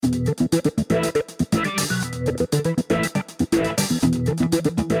Welcome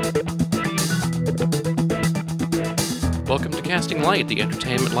to Casting Light, the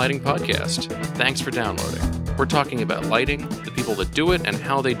entertainment lighting podcast. Thanks for downloading. We're talking about lighting, the people that do it, and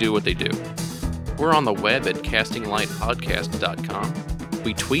how they do what they do. We're on the web at castinglightpodcast.com.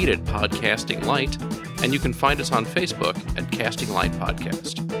 We tweet at podcastinglight, and you can find us on Facebook at Casting Light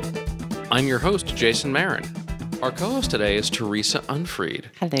Podcast. I'm your host, Jason Marin. Our co-host today is Teresa Unfried.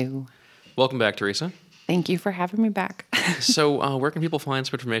 Hello. Welcome back, Teresa. Thank you for having me back. So where can people find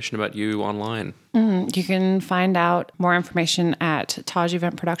some information about you online? You can find out more information at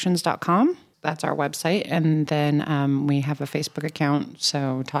tajeventproductions.com. That's our website. And then we have a Facebook account.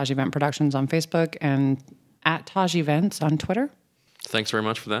 So Taj Event Productions on Facebook and at Taj Events on Twitter. Thanks very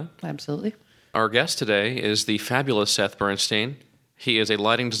much for that. Absolutely. Our guest today is the fabulous Seth Bernstein. He is a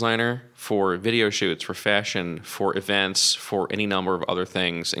lighting designer for video shoots, for fashion, for events, for any number of other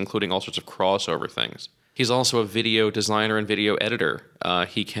things, including all sorts of crossover things. He's also a video designer and video editor.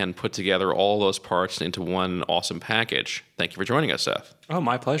 He can put together all those parts into one awesome package. Thank you for joining us, Seth. Oh,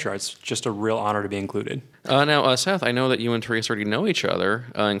 my pleasure. It's just a real honor to be included. Now, Seth, I know that you and Teresa already know each other,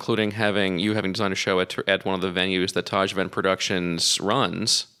 including having designed a show at one of the venues that Taj Event Productions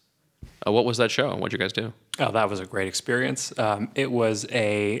runs. What was that show? What did you guys do? Oh, that was a great experience. It was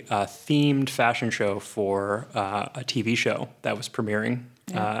a themed fashion show for a TV show that was premiering.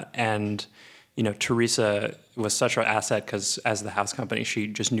 Yeah. And, you know, Teresa was such an asset because as the house company, she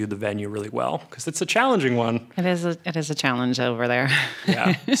just knew the venue really well because it's a challenging one. It is a challenge over there.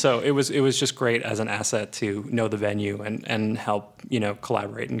 Yeah. So it was just great as an asset to know the venue and help,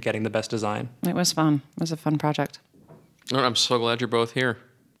 collaborate in getting the best design. It was fun. It was a fun project. All right, I'm so glad you're both here.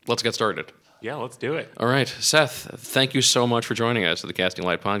 Let's get started. Yeah, let's do it. All right. Seth, thank you so much for joining us at the Casting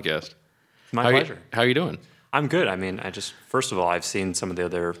Light Podcast. My pleasure. How are you doing? I'm good. I mean, first of all, I've seen some of the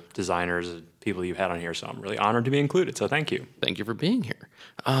other designers and people you've had on here, so I'm really honored to be included, so thank you. Thank you for being here.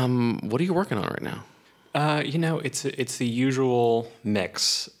 What are you working on right now? It's the usual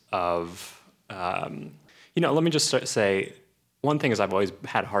mix of, let me just say, one thing is I've always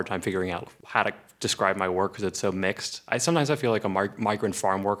had a hard time figuring out how to describe my work because it's so mixed. I feel like a migrant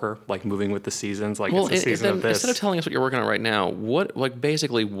farm worker, like moving with the seasons. Like it's the season of this. Instead of telling us what you're working on right now, what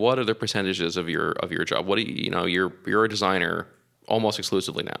are the percentages of your job? What do you're a designer almost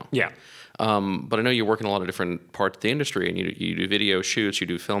exclusively now. Yeah. But I know you work in a lot of different parts of the industry, and you do video shoots, you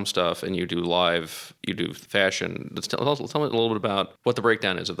do film stuff, and you do live, you do fashion. Tell me a little bit about what the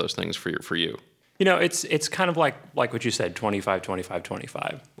breakdown is of those things for you. It's kind of like what you said, 25, 25,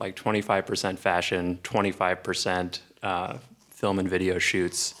 25. Like 25% fashion, 25% film and video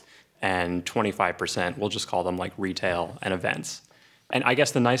shoots, and 25%, we'll just call them like retail and events. And I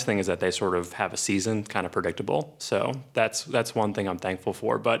guess the nice thing is that they sort of have a season, kind of predictable. So that's one thing I'm thankful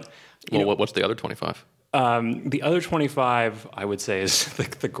for. But what's the other 25? The other 25, I would say, is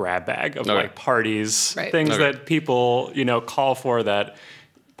the grab bag of like parties, right. Things that people call for that.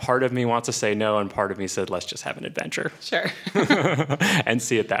 Part of me wants to say no, and part of me said, let's just have an adventure. Sure. And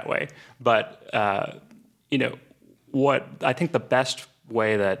see it that way. But, what I think the best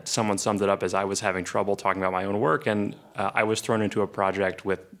way that someone summed it up is I was having trouble talking about my own work, and I was thrown into a project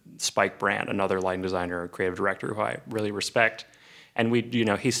with Spike Brand, another lighting designer and creative director who I really respect. And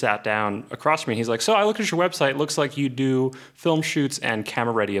he sat down across from me. He's like, so I looked at your website. It looks like you do film shoots and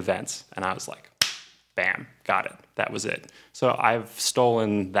camera-ready events. And I was like, bam, got it. That was it. So I've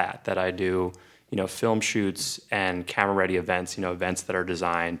stolen that I do, film shoots and camera-ready events, events that are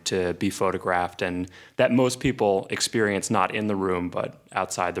designed to be photographed and that most people experience not in the room, but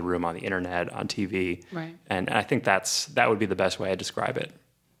outside the room on the internet, on TV. Right. And I think that would be the best way I describe it.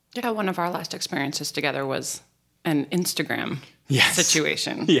 Yeah, one of our last experiences together was an Instagram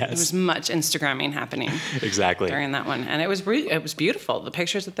situation. Yes. There was much Instagramming happening exactly during that one. And it was beautiful, the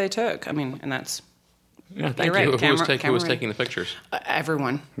pictures that they took. I mean, and that's... Yeah, thank you. Right. Who was taking the pictures?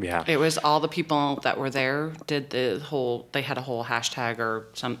 Everyone. Yeah. It was all the people that were there did they had a whole hashtag or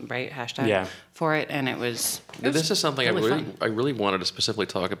hashtag for it, and it was this is something really I really wanted to specifically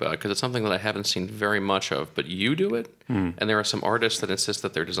talk about because it's something that I haven't seen very much of, but you do it, and there are some artists that insist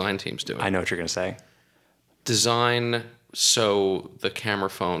that their design teams do it. I know what you're going to say. Design so the camera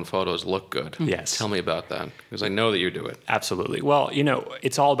phone photos look good. Yes. Tell me about that, because I know that you do it. Absolutely. Well,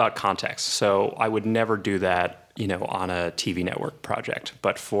 it's all about context. So I would never do that, on a TV network project.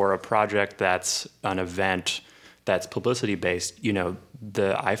 But for a project that's an event that's publicity-based,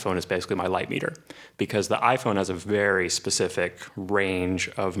 the iPhone is basically my light meter because the iPhone has a very specific range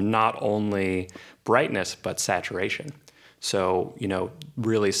of not only brightness, but saturation. So,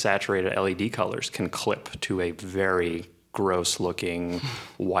 really saturated LED colors can clip to a very gross looking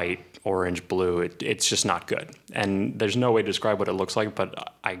white, orange, blue. It's just not good. And there's no way to describe what it looks like,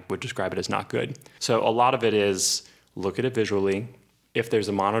 but I would describe it as not good. So a lot of it is look at it visually. If there's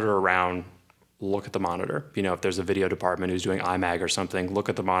a monitor around, look at the monitor. If there's a video department who's doing iMag or something, look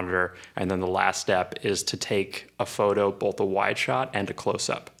at the monitor. And then the last step is to take a photo, both a wide shot and a close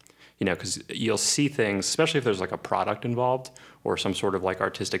up. Because you'll see things, especially if there's like a product involved or some sort of like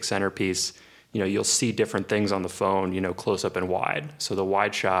artistic centerpiece, you'll see different things on the phone, close up and wide. So the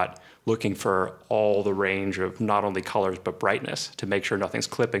wide shot, looking for all the range of not only colors, but brightness to make sure nothing's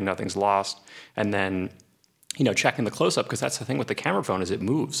clipping, nothing's lost. And then, checking the close up, because that's the thing with the camera phone is it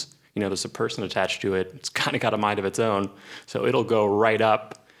moves. There's a person attached to it. It's kind of got a mind of its own. So it'll go right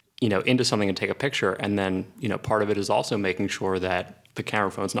up, into something and take a picture. And then, part of it is also making sure that the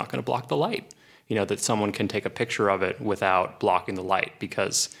camera phone's not going to block the light, that someone can take a picture of it without blocking the light,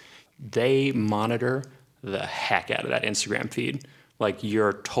 because they monitor the heck out of that Instagram feed. Like,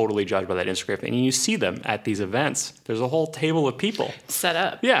 you're totally judged by that Instagram feed. And you see them at these events. There's a whole table of people set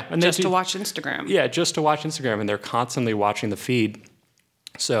up. Yeah. And just to watch Instagram. Yeah, just to watch Instagram. And they're constantly watching the feed.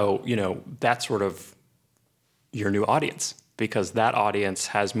 So, that's sort of your new audience, because that audience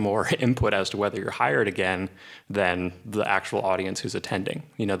has more input as to whether you're hired again than the actual audience who's attending,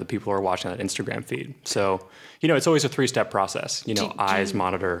 the people who are watching that Instagram feed. So, it's always a 3-step process, eyes,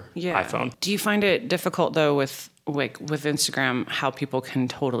 monitor, iPhone. Do you find it difficult, though, with Instagram, how people can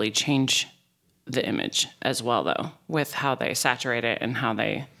totally change the image as well, though, with how they saturate it and how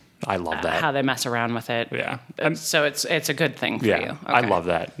they... I love that. How they mess around with it. Yeah. So it's a good thing for you. Okay. I love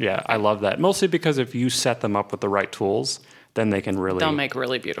that. Yeah, I love that. Mostly because if you set them up with the right tools, then they'll make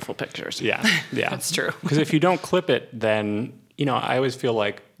really beautiful pictures. Yeah. That's true. Because if you don't clip it, then, I always feel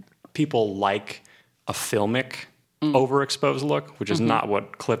like people like a filmic overexposed look, which is not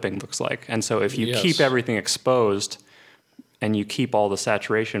what clipping looks like. And so if you keep everything exposed and you keep all the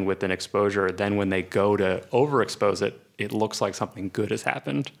saturation within exposure, then when they go to overexpose it, it looks like something good has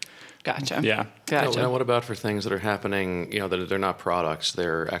happened. Gotcha. Yeah. Gotcha. Now, what about for things that are happening, that they're not products,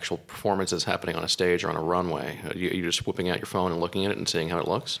 they're actual performances happening on a stage or on a runway? You're just whipping out your phone and looking at it and seeing how it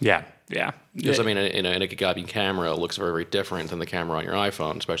looks? Yeah. Because, in a Gabi camera, it looks very, very different than the camera on your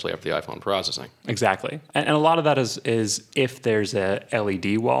iPhone, especially after the iPhone processing. Exactly. And a lot of that is if there's a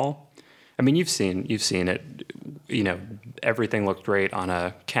LED wall. I mean, you've seen it. Everything looked great on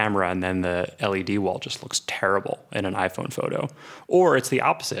a camera, and then the LED wall just looks terrible in an iPhone photo. Or it's the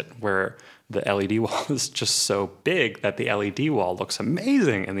opposite, where the LED wall is just so big that the LED wall looks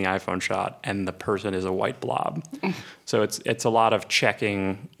amazing in the iPhone shot, and the person is a white blob. So it's a lot of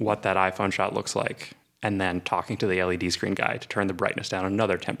checking what that iPhone shot looks like, and then talking to the LED screen guy to turn the brightness down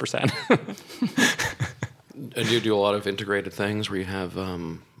another 10%. And do you do a lot of integrated things where you have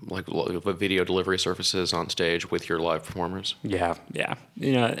like video delivery services on stage with your live performers? Yeah.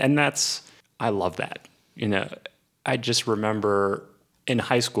 And I love that. I just remember in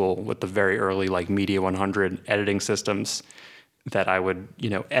high school with the very early like Media 100 editing systems that I would,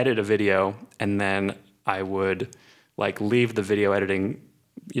 edit a video, and then I would like leave the video editing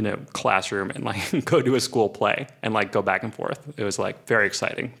classroom and like go to a school play and like go back and forth. It was like very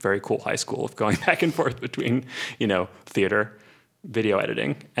exciting, very cool high school of going back and forth between, theater, video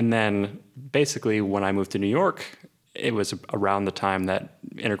editing. And then basically when I moved to New York, it was around the time that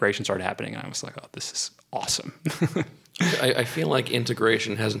integration started happening. And I was like, oh, this is awesome. I feel like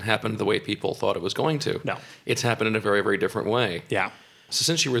integration hasn't happened the way people thought it was going to. No. It's happened in a very, very different way. Yeah. So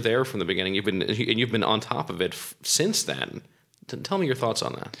since you were there from the beginning, you've been on top of it since then. Tell me your thoughts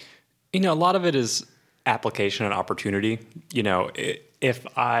on that. A lot of it is application and opportunity. If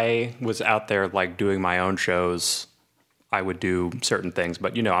I was out there like doing my own shows, I would do certain things.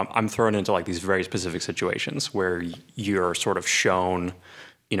 But, I'm thrown into like these very specific situations where you're sort of shown,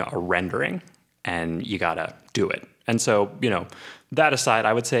 a rendering and you got to do it. And so, that aside,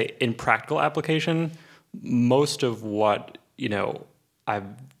 I would say in practical application, most of what, I've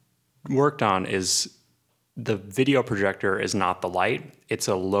worked on is the video projector is not the light. It's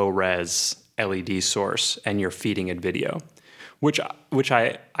a low-res LED source, and you're feeding it video, which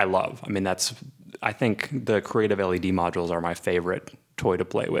I love. I mean, I think the creative LED modules are my favorite toy to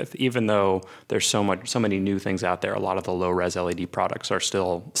play with. Even though there's so many new things out there, a lot of the low-res LED products are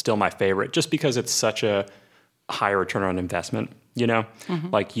still my favorite, just because it's such a high return on investment.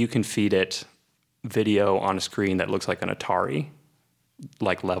 Like you can feed it video on a screen that looks like an Atari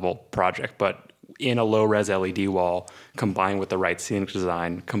like level project, but in a low-res LED wall, combined with the right scenic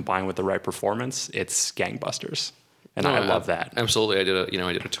design, combined with the right performance, it's gangbusters, and I love that. Absolutely, I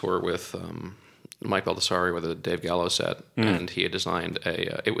did a tour with Mike Baldessari with a Dave Gallo set, and he had designed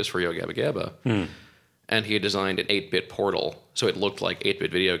it was for Yo Gabba Gabba, and he had designed an 8-bit portal, so it looked like an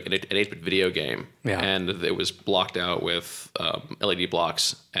 8-bit video game, Yeah. and it was blocked out with LED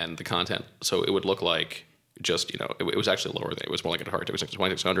blocks and the content, so it would look like just it was actually lower than it was more like a hard. It was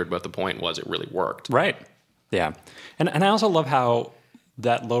 2600, but the point was it really worked. Right. Yeah. And I also love how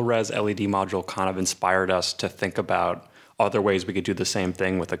that low-res LED module kind of inspired us to think about other ways we could do the same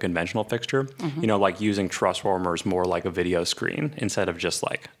thing with a conventional fixture. Like using truss warmers more like a video screen instead of just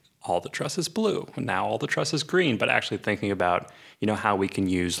like all the truss is blue and now all the truss is green, but actually thinking about, how we can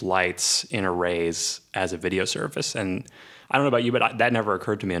use lights in arrays as a video surface. And I don't know about you, but that never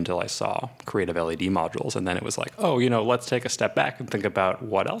occurred to me until I saw creative LED modules. And then it was like, oh, let's take a step back and think about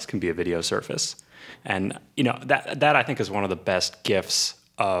what else can be a video surface. And, that I think is one of the best gifts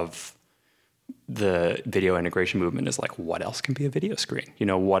of the video integration movement is like, what else can be a video screen?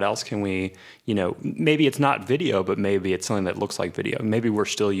 What else can we, maybe it's not video, but maybe it's something that looks like video. Maybe we're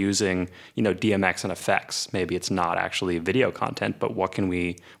still using, DMX and effects. Maybe it's not actually video content, but what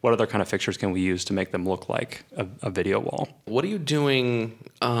other kind of fixtures can we use to make them look like a video wall? What are you doing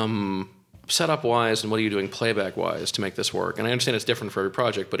setup wise, and what are you doing playback wise to make this work? And I understand it's different for every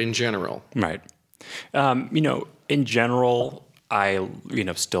project, but in general. Right. In general, I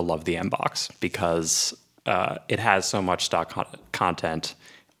still love the M-Box because it has so much stock content,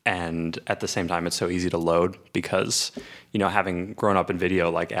 and at the same time it's so easy to load because having grown up in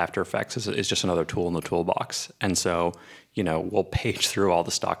video, like After Effects is just another tool in the toolbox. And so we'll page through all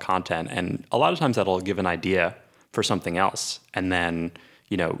the stock content, and a lot of times that'll give an idea for something else. And then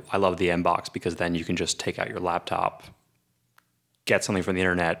I love the M-Box because then you can just take out your laptop, get something from the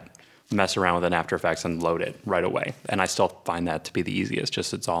internet, mess around with an After Effects and load it right away. And I still find that to be the easiest.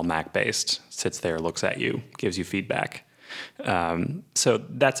 Just it's all Mac based, sits there, looks at you, gives you feedback. So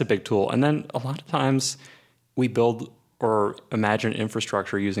that's a big tool. And then a lot of times we build or imagine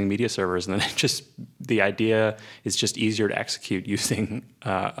infrastructure using media servers, and then the idea is just easier to execute using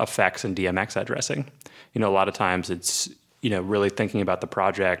effects and DMX addressing. A lot of times it's really thinking about the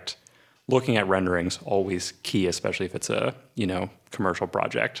project, looking at renderings, always key, especially if it's a commercial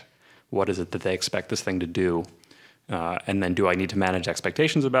project. What is it that they expect this thing to do? And then do I need to manage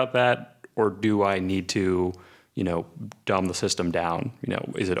expectations about that? Or do I need to, dumb the system down?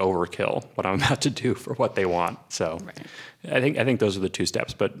 Is it overkill, what I'm about to do for what they want? So right. I think those are the two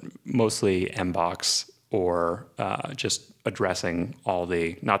steps, but mostly M-Box or just addressing all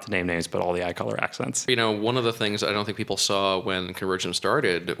the, not to name names, but all the eye color accents. One of the things I don't think people saw when Convergence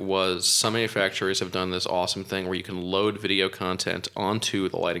started was some manufacturers have done this awesome thing where you can load video content onto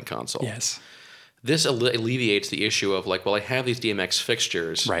the lighting console. Yes. This alleviates the issue of like, well, I have these DMX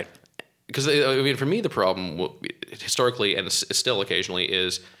fixtures. Right. Because, for me, the problem historically and still occasionally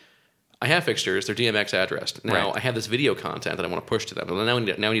is I have fixtures, they're DMX addressed. Now, right. I have this video content that I want to push to them. Now we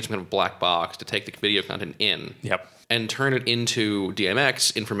need some kind of black box to take the video content in and turn it into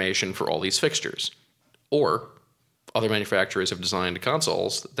DMX information for all these fixtures. Or other manufacturers have designed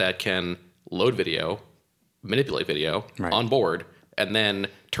consoles that can load video, manipulate video on board, and then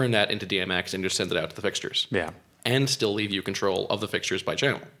turn that into DMX and just send it out to the fixtures. Yeah. And still leave you control of the fixtures by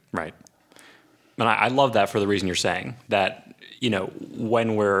channel. Right. And I love that for the reason you're saying, that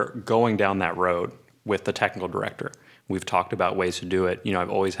when we're going down that road with the technical director, we've talked about ways to do it.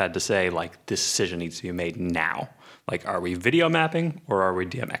 I've always had to say, like, this decision needs to be made now. Like, are we video mapping or are we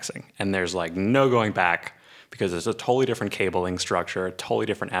DMXing? And there's like no going back because it's a totally different cabling structure, a totally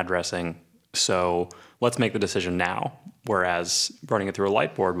different addressing. So let's make the decision now. Whereas running it through a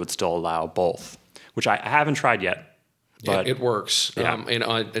light board would still allow both, which I haven't tried yet. But it works. Yeah.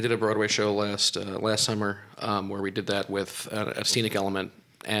 I did a Broadway show last summer where we did that with a scenic element,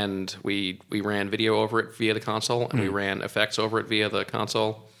 and we ran video over it via the console, and we ran effects over it via the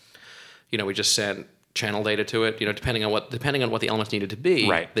console. We just sent channel data to it. Depending on what the elements needed to be,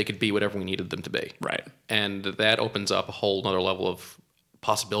 right. They could be whatever we needed them to be. Right. And that opens up a whole other level of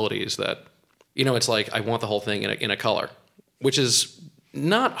possibilities. That it's like I want the whole thing in a color, which is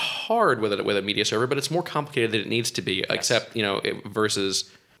not hard with a media server, but it's more complicated than it needs to be. Yes. Except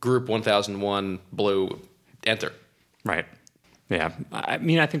versus group 1001 blue enter. Right. Yeah. I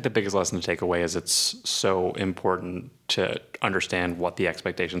think the biggest lesson to take away is it's so important to understand what the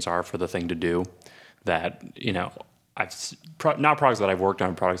expectations are for the thing to do. That not products that I've worked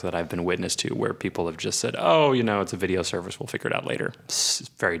on, products that I've been witness to, where people have just said, "Oh, it's a video service. We'll figure it out later." It's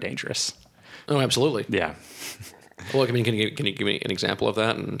very dangerous. Oh, absolutely. Yeah. Well, can you give me an example of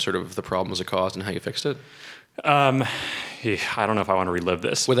that and sort of the problems it caused and how you fixed it? I don't know if I want to relive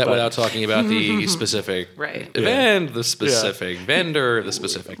this. Without talking about the specific event, the specific vendor, the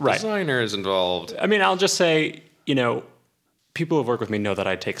specific designers involved. I'll just say, people who have worked with me know that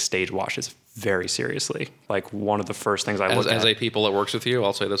I take stage washes very seriously. Like one of the first things I look at. As a people that works with you,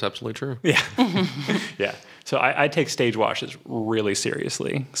 I'll say that's absolutely true. Yeah. Yeah. So I take stage washes really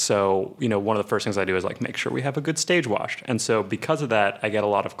seriously. So, one of the first things I do is like make sure we have a good stage wash. And so because of that, I get a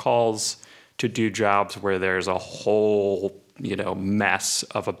lot of calls to do jobs where there's a whole, mess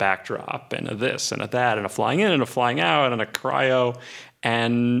of a backdrop and a this and a that and a flying in and a flying out and a cryo.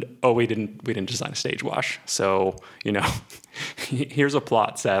 And we didn't design a stage wash. So, here's a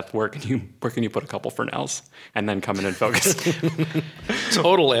plot, Seth. Where can you put a couple Fresnels and then come in and focus?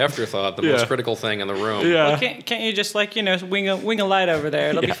 Total afterthought, the most critical thing in the room. Yeah. Well, can't you just wing a light over there?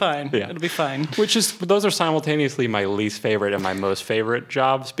 It'll be fine. Yeah. It'll be fine. Those are simultaneously my least favorite and my most favorite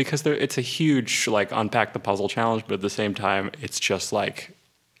jobs because it's a huge unpack the puzzle challenge, but at the same time, it's just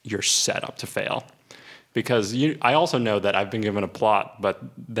you're set up to fail. Because I also know that I've been given a plot, but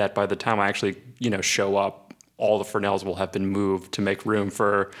that by the time I actually, show up, all the Fresnels will have been moved to make room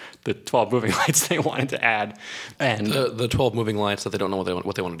for the 12 moving lights they wanted to add. And the 12 moving lights that they don't know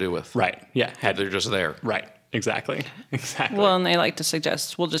what they want to do with. Right. Yeah. They're just there. Right. Exactly. Well, and they like to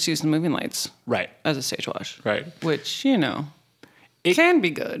suggest we'll just use the moving lights right as a stage wash. Right. Which, it can be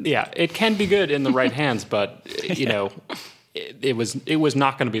good. Yeah, it can be good in the right hands, but it was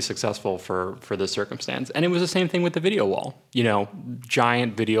not going to be successful for this circumstance. And it was the same thing with the video wall.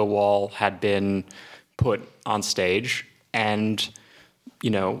 Giant video wall had been put on stage, and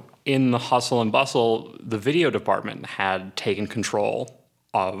in the hustle and bustle, the video department had taken control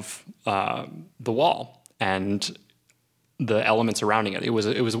of the wall and the elements surrounding it. It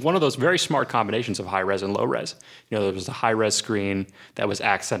was one of those very smart combinations of high res and low res. There was a high res screen that was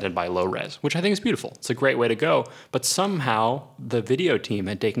accented by low res, which I think is beautiful. It's a great way to go. But somehow the video team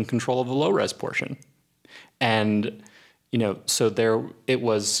had taken control of the low res portion, and so it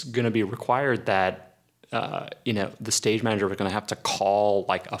was going to be required that the stage manager was going to have to call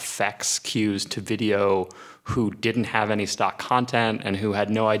effects cues to video who didn't have any stock content and who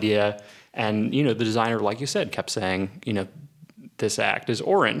had no idea. And, the designer, like you said, kept saying, this act is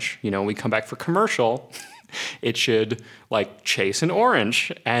orange. We come back for commercial, it should chase an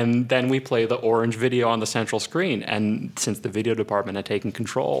orange. And then we play the orange video on the central screen. And since the video department had taken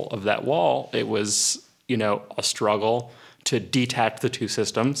control of that wall, it was, a struggle to detach the two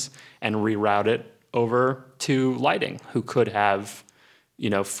systems and reroute it over to lighting, who could have,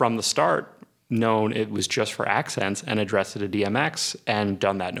 from the start, known it was just for accents and addressed it to DMX and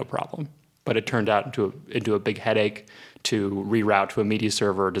done that no problem. But it turned out into a big headache to reroute to a media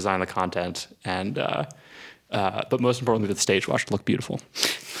server, design the content, and but most importantly, the stage wash looked beautiful.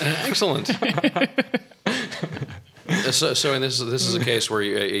 Excellent. So and this is a case where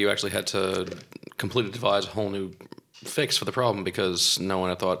you actually had to completely devise a whole new fix for the problem because no one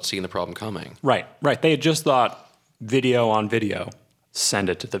had thought seeing the problem coming. Right. They had just thought video on video, send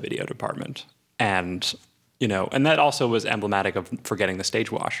it to the video department, and and that also was emblematic of forgetting the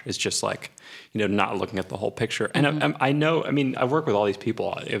stage wash. It's just not looking at the whole picture. And I know, I've worked with all these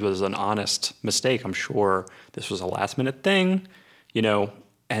people. It was an honest mistake. I'm sure this was a last minute thing,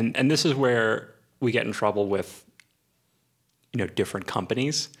 and this is where we get in trouble with, different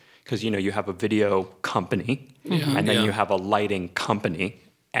companies. Because, you have a video company and then you have a lighting company,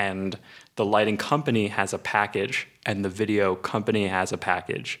 and the lighting company has a package and the video company has a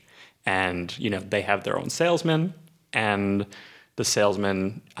package. And, they have their own salesmen, and the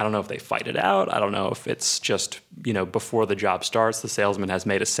salesman, I don't know if they fight it out. I don't know if it's just, before the job starts, the salesman has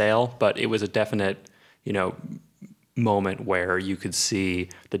made a sale, but it was a definite, moment where you could see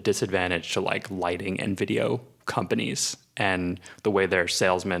the disadvantage to lighting and video companies and the way their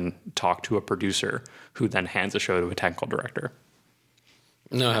salesmen talk to a producer who then hands a show to a technical director.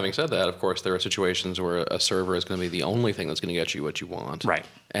 No, having said that, of course, there are situations where a server is going to be the only thing that's going to get you what you want. Right.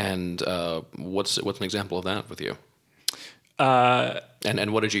 And what's an example of that with you?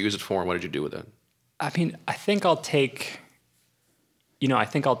 And what did you use it for, and what did you do with it? I think I'll take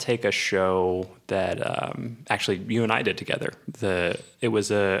a show that actually you and I did together. It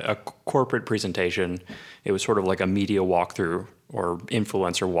was a corporate presentation. It was sort of like a media walkthrough or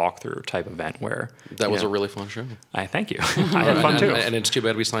influencer walkthrough type event where that was a really fun show. I thank you. I had fun too. And it's too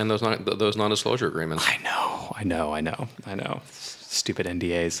bad we signed those non-disclosure agreements. I know. Stupid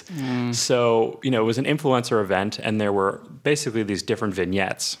NDAs. So, it was an influencer event, and there were basically these different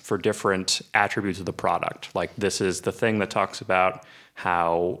vignettes for different attributes of the product. Like, this is the thing that talks about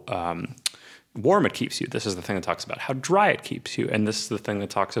how warm it keeps you. This is the thing that talks about how dry it keeps you. And this is the thing that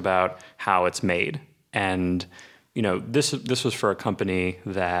talks about how it's made. And, this was for a company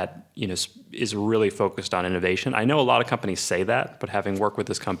that, is really focused on innovation. I know a lot of companies say that, but having worked with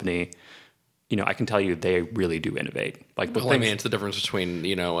this company, I can tell you they really do innovate. Like Well, I mean, it's the difference between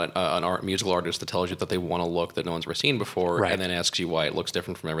an musical artist that tells you that they want a look that no one's ever seen before, Right. and then asks you why it looks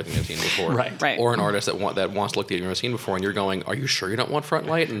different from everything they've seen before. Right. Or an artist that wants a look that you've never seen before, and you're going, "Are you sure you don't want front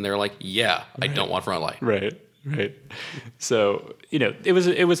light?" And they're like, "Yeah, I don't want front light." Right. So, it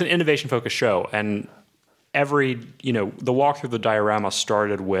was an innovation focused show, and the walk through the diorama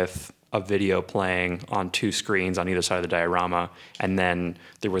started with a video playing on two screens on either side of the diorama, and then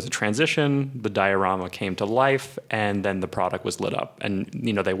there was a transition, the diorama came to life, and then the product was lit up, and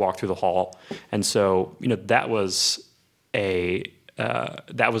they walked through the hall. And so that was a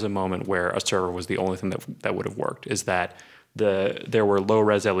moment where a server was the only thing that would have worked, is that there were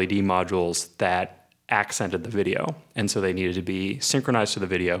low-res LED modules that accented the video, and so they needed to be synchronized to the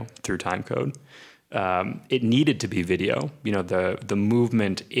video through timecode. It needed to be video. The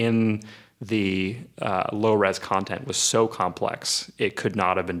movement in the low-res content was so complex, it could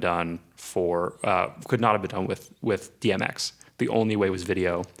not have been done with DMX. The only way was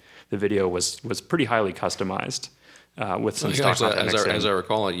video. The video was pretty highly customized with some stock content mixed in. As I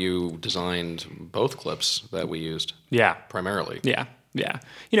recall it, you designed both clips that we used. Yeah. Primarily. Yeah.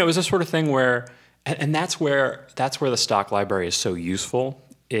 It was a sort of thing where, and that's where the stock library is so useful,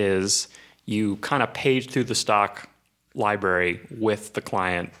 is you kind of page through the stock library with the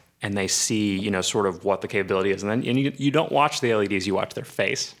client, and they see, sort of what the capability is. And then you don't watch the LEDs, you watch their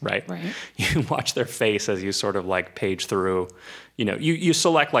face, right? Right. You watch their face as you sort of like page through, you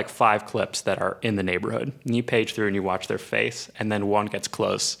select like 5 clips that are in the neighborhood, and you page through and you watch their face, and then one gets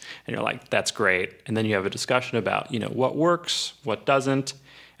close, and you're like, that's great. And then you have a discussion about, what works, what doesn't.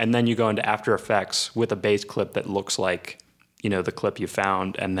 And then you go into After Effects with a base clip that looks like, the clip you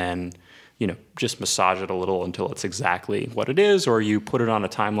found, and then just massage it a little until it's exactly what it is, or you put it on a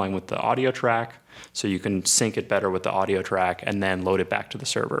timeline with the audio track so you can sync it better with the audio track and then load it back to the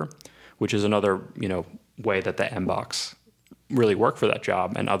server, which is another, way that the MBox really work for that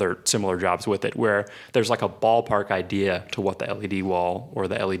job, and other similar jobs with it, where there's like a ballpark idea to what the LED wall or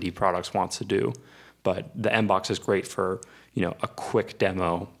the LED products wants to do. But the MBox is great for, a quick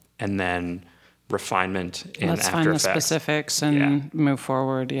demo and then refinement in Let's After find the Effects. specifics and move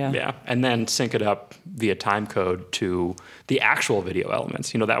forward. Yeah, and then sync it up via timecode to the actual video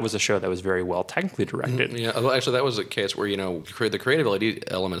elements. That was a show that was very well technically directed. Yeah, well, actually, that was a case where the creative LED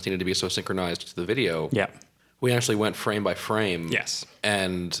elements needed to be so synchronized to the video. Yeah. We actually went frame by frame. Yes.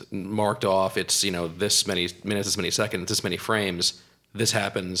 And marked off it's this many minutes, this many seconds, this many frames. This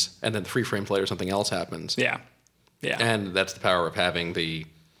happens, and then 3 frames later something else happens. Yeah. And that's the power of having the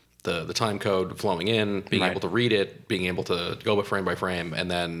time code flowing in, being able to read it, being able to go by frame, and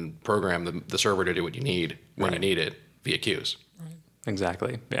then program the server to do what you need when you need it via queues.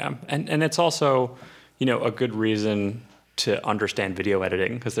 Exactly. Yeah. And it's also, a good reason to understand video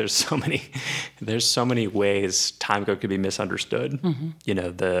editing, because there's so many ways timecode could be misunderstood.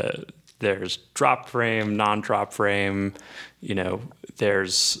 Mm-hmm. There's drop frame, non-drop frame,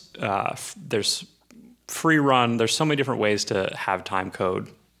 there's free run. There's so many different ways to have timecode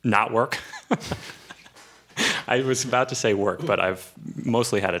not work. I was about to say work, but I've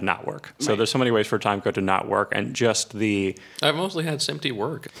mostly had it not work. So there's so many ways for timecode to not work, and just I've mostly had SMPTE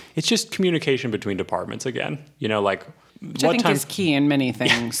work. It's just communication between departments again. Which I think is key in many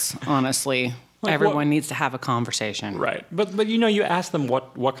things, honestly. Everyone needs to have a conversation. Right. But you ask them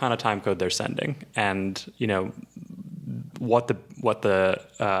what kind of timecode they're sending, and what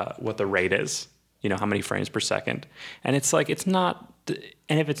the rate is, how many frames per second. And it's like, it's not,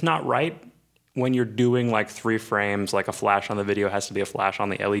 and if it's not right, when you're doing like 3 frames, like a flash on the video has to be a flash on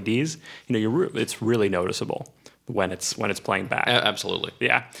the LEDs, it's really noticeable when it's playing back. Absolutely.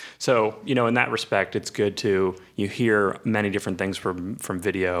 Yeah. So, in that respect, it's good to, you hear many different things from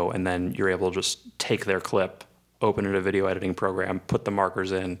video, and then you're able to just take their clip, open it in a video editing program, put the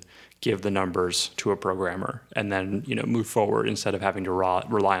markers in, give the numbers to a programmer, and then, move forward instead of having to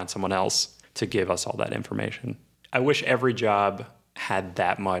rely on someone else to give us all that information. I wish every job had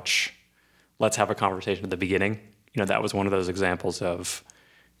that much, let's have a conversation at the beginning. That was one of those examples of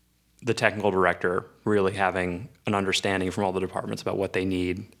the technical director really having an understanding from all the departments about what they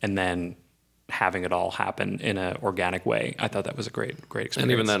need, and then having it all happen in an organic way. I thought that was a great experience.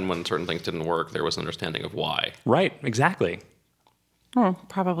 And even then, when certain things didn't work, there was an understanding of why. Right, exactly. Well,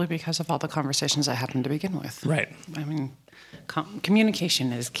 probably because of all the conversations that happened to begin with. Right. I mean,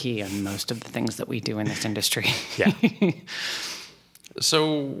 communication is key in most of the things that we do in this industry. Yeah.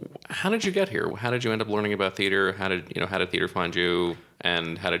 So, how did you get here? How did you end up learning about theater? How did theater find you?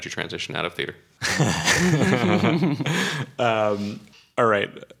 And how did you transition out of theater? All right.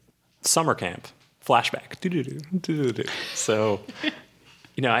 Summer camp. Flashback. So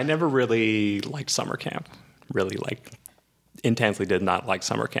I never really liked summer camp. Really, intensely did not like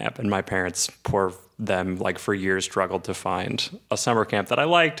summer camp. And my parents, poor them, for years struggled to find a summer camp that I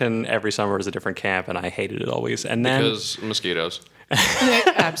liked. And every summer was a different camp, and I hated it always. And then Because mosquitoes.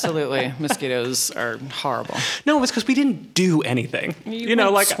 Absolutely. Mosquitoes are horrible. no, it was because we didn't do anything. You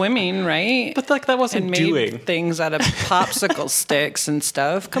went swimming, right? But that wasn't and made doing things out of popsicle sticks and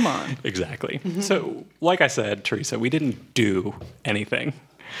stuff. Come on. exactly. So, like I said, Teresa, we didn't do anything.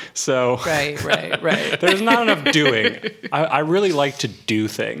 So Right. there's not enough doing. I really like to do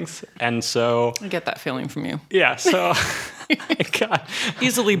things, and so I get that feeling from you. yeah. So I got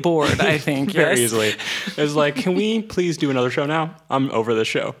Easily bored, I think. very yes. easily. It's like, can we please do another show now? I'm over this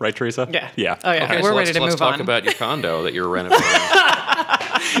show, right, Teresa? Yeah. Yeah. Oh, yeah. Okay, We're so ready to let's move talk on. about your condo that you're renovating.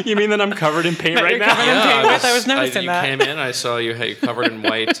 You mean that I'm covered in paint right you're now? covered in paint. I was noticing you that. came in, I saw you covered in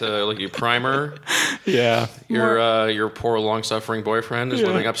white, like your primer. Yeah. Your poor long-suffering boyfriend is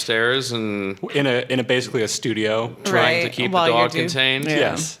living upstairs and In a basically a studio. trying to Right, keep the while you're dog doing- contained.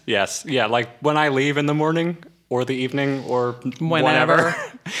 Yeah. Yes. Yeah. Like when I leave in the morning or the evening or Whenever. whenever,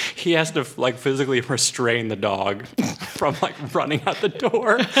 he has to physically restrain the dog from running out the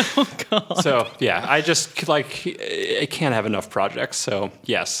door. Oh God. So yeah, I just I can't have enough projects. So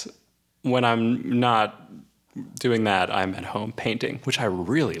yes, when I'm not doing that, I'm at home painting, which I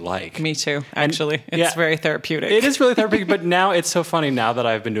really like. Me too, actually. It's yeah. very therapeutic. It is really therapeutic, but now it's so funny. Now that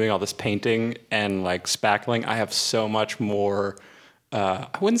I've been doing all this painting and spackling, I have so much more. I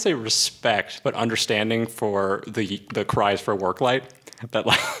wouldn't say respect, but understanding for the cries for work light. That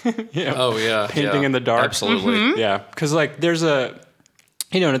Oh yeah, painting yeah. in the dark. Absolutely. Yeah, because there's a,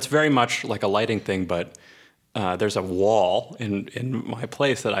 and it's very much like a lighting thing, but. There's a wall in my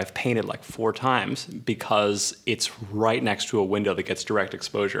place that I've painted 4 times because it's right next to a window that gets direct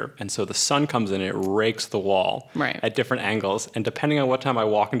exposure. And so the sun comes in and it rakes the wall Right. at different angles. And depending on what time I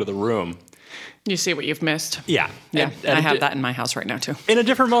walk into the room, You see what you've missed. yeah. Yeah, and I have that in my house right now too. in a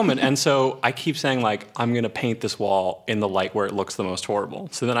different moment. And so I keep saying I'm going to paint this wall in the light where it looks the most horrible.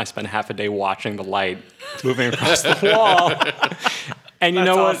 So then I spend half a day watching the light moving across the wall. And you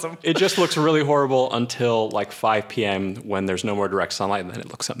know what? awesome. It just looks really horrible until 5 p.m. when there's no more direct sunlight, and then it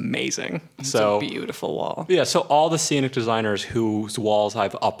looks amazing. It's a beautiful wall. Yeah, so all the scenic designers whose walls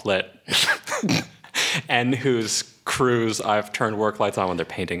I've uplit and whose crews I've turned work lights on when they're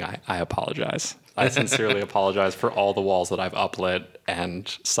painting, I apologize. I sincerely apologize for all the walls that I've uplit and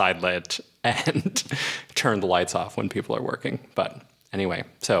side lit and turned the lights off when people are working. But anyway,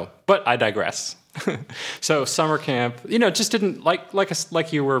 but I digress. So summer camp, just didn't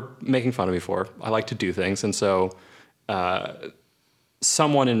like you were making fun of me for. I like to do things, and so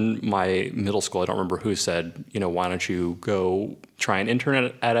someone in my middle school, I don't remember who, said, why don't you go try and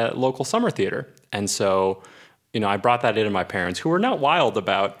intern at a local summer theater? And so, I brought that in to my parents, who were not wild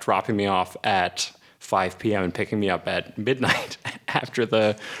about dropping me off at 5 p.m. and picking me up at midnight after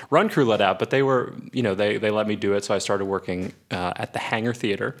the run crew let out. But they were, they let me do it. So I started working at the Hangar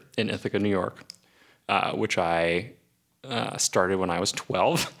Theater in Ithaca, New York, which I started when I was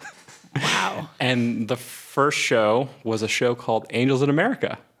 12. Wow. And the first show was a show called Angels in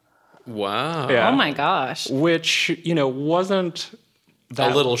America. Wow. Yeah. Oh my gosh. Which, wasn't A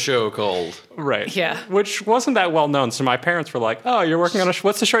little show called. right. Yeah. Which wasn't that well known. So my parents were like, "Oh, you're working on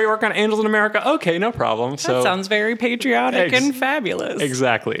what's the show you're working on? Angels in America? Okay, no problem." So That sounds very patriotic and fabulous.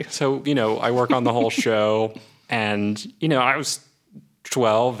 exactly. So, I work on the whole show, and, I was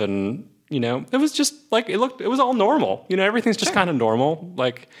 12, and, it was just it was all normal. Everything's just kind of normal.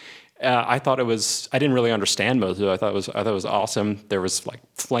 I thought I didn't really understand most of it. I thought it was awesome. There was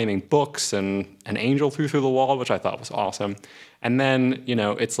flaming books and an angel through the wall, which I thought was awesome. And then,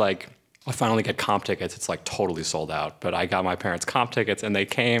 it's I finally get comp tickets. It's totally sold out, but I got my parents' comp tickets and they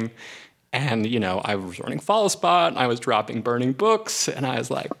came, and, I was running Follow Spot, I was dropping burning books, and I was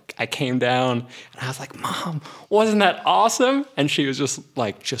I came down and I was like, "Mom, wasn't that awesome?" And she was just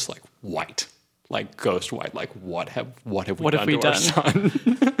white, ghost white. What have we done to our son?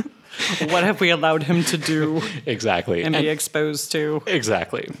 What have we allowed him to do Exactly. and be exposed to?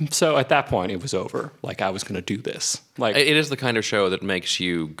 Exactly. So at that point, it was over. I was going to do this. It is the kind of show that makes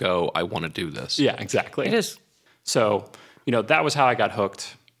you go, I want to do this. Yeah, exactly. It is. So, that was how I got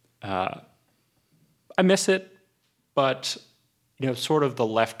hooked. I miss it, but, sort of the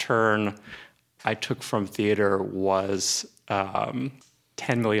left turn I took from theater was 10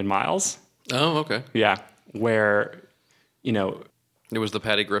 Million Miles. Oh, okay. Yeah, where, It was the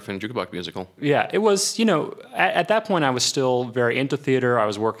Patty Griffin Jukebox musical. yeah, it was, at that point I was still very into theater. I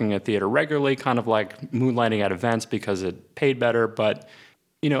was working at theater regularly, kind of moonlighting at events because it paid better. But,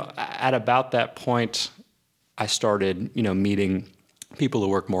 at about that point, I started, meeting people who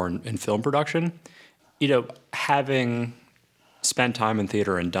work more in film production, having spent time in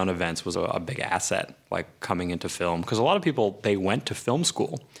theater and done events was a big asset, like coming into film. Because a lot of people, they went to film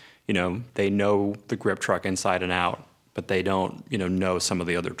school. They know the grip truck inside and out, but they don't, know some of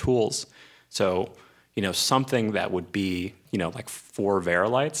the other tools. So, something that would be, like 4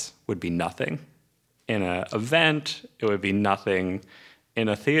 Vari-Lights would be nothing. In an event, it would be nothing. In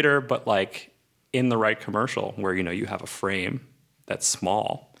a theater, but like in the right commercial where, you have a frame that's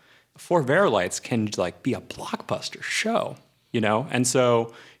small, 4 Vari-Lights can like be a blockbuster show, And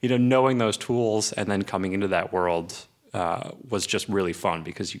so, knowing those tools and then coming into that world was just really fun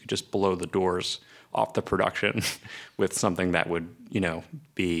because you could just blow the doors off the production with something that would,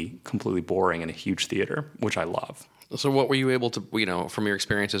 be completely boring in a huge theater, which I love. So what were you able to, from your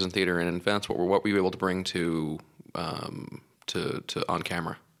experiences in theater and events, what were you able to bring to on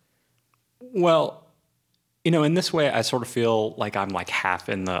camera? Well, in this way, I sort of feel like I'm like half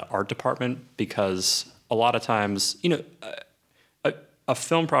in the art department because a lot of times, a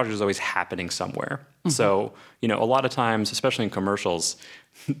film project is always happening somewhere. Mm-hmm. So, a lot of times, especially in commercials,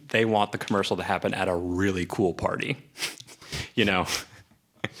 they want the commercial to happen at a really cool party,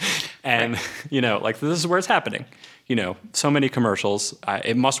 and, right. Like this is where it's happening. So many commercials,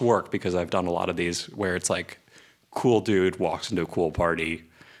 it must work because I've done a lot of these where it's like cool dude walks into a cool party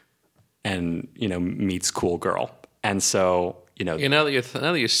and, meets cool girl. And so, now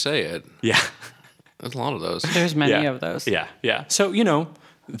that you say it. Yeah. There's a lot of those. There's many of those. Yeah. So,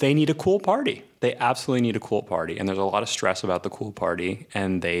 they need a cool party. They absolutely need a cool party. And there's a lot of stress about the cool party.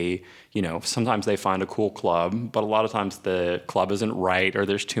 And they, sometimes they find a cool club, but a lot of times the club isn't right or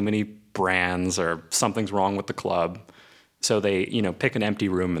there's too many brands or something's wrong with the club. So they, pick an empty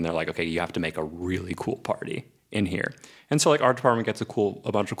room and they're like, okay, you have to make a really cool party in here. And so like art department gets a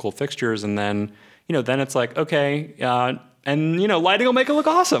bunch of cool fixtures. And then, then it's like, okay, and lighting will make it look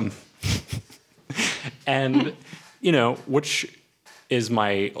awesome. And, which is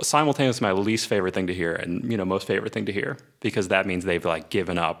simultaneously my least favorite thing to hear and, most favorite thing to hear because that means they've like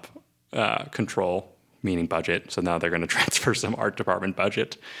given up control, meaning budget. So now they're going to transfer some art department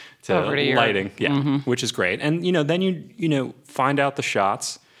budget to lighting. Yeah, which is great. And, then you find out the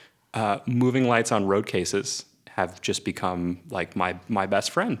shots. Moving lights on road cases have just become like my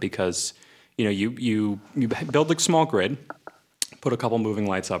best friend because, you build a small grid, put a couple moving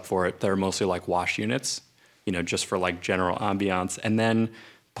lights up for it. They're mostly like wash units, just for like general ambiance, and then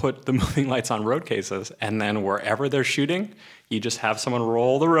put the moving lights on road cases. And then wherever they're shooting, you just have someone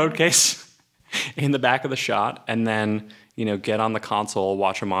roll the road case in the back of the shot and then, get on the console,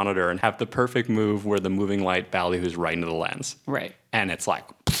 watch a monitor and have the perfect move where the moving light ballyhoos right into the lens. Right. And it's like,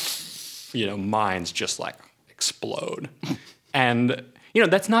 minds just like explode. And,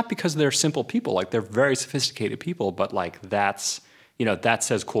 that's not because they're simple people. Like they're very sophisticated people, but like that's, that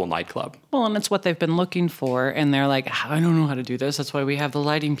says cool nightclub. Well, and it's what they've been looking for. And they're like, I don't know how to do this. That's why we have the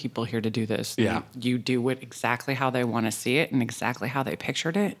lighting people here to do this. Yeah. You do it exactly how they want to see it and exactly how they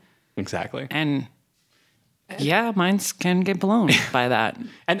pictured it. Exactly. And yeah, minds can get blown by that.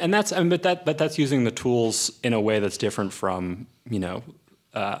 And but that's using the tools in a way that's different from,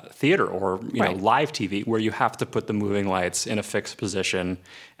 theater or right. live TV where you have to put the moving lights in a fixed position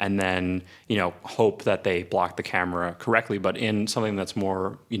and then hope that they block the camera correctly. But in something that's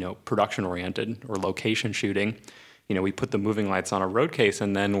more production oriented or location shooting, we put the moving lights on a road case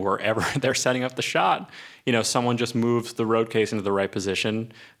and then wherever they're setting up the shot, someone just moves the road case into the right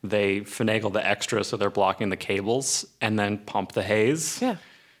position. They finagle the extra so they're blocking the cables and then pump the haze. Yeah.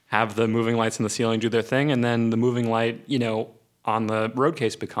 Have the moving lights in the ceiling do their thing and then the moving light, on the road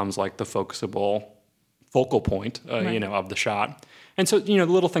case becomes like the focal point, right. Of the shot. And so,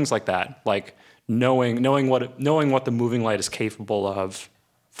 little things like that, like knowing what the moving light is capable of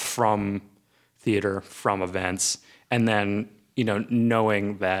from theater, from events, and then,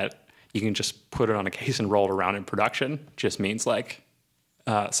 knowing that you can just put it on a case and roll it around in production just means like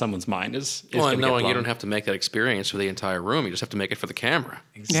someone's mind is well, and knowing you don't have to make that experience for the entire room. You just have to make it for the camera.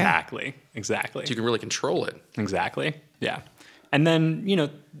 Exactly. So you can really control it. Exactly. Yeah. And then,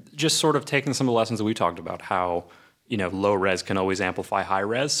 just sort of taking some of the lessons that we talked about, how, low res can always amplify high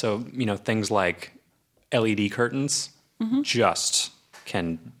res. So, things like LED curtains just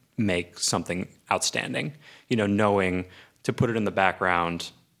can make something outstanding, knowing to put it in the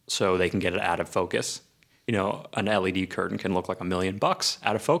background so they can get it out of focus. An LED curtain can look like $1 million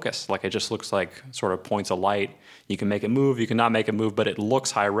out of focus. Like it just looks like sort of points of light. You can make it move, you can not make it move, but it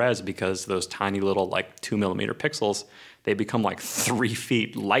looks high res because those tiny little like 2mm pixels, they become like 3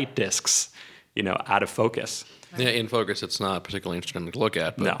 feet light discs, out of focus. Yeah, in focus, it's not particularly interesting to look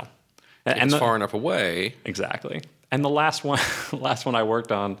at. But. No. If it's far enough away. Exactly. And the last one, last one I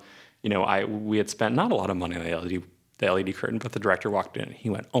worked on, we had spent not a lot of money on the LED curtain, but the director walked in and he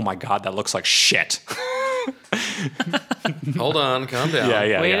went, "Oh my God, that looks like shit." Hold on, calm down.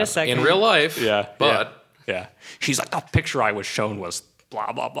 Yeah. Wait a second. In real life, but she's like, "The picture I was shown was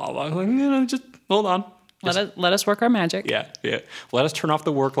blah blah blah blah." I'm like, just hold on. Let us work our magic. Yeah. Let us turn off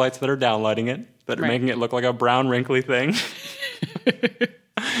the work lights that are downlighting it, that are making it look like a brown, wrinkly thing.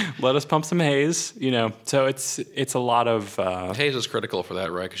 Let us pump some haze, So it's a lot of haze is critical for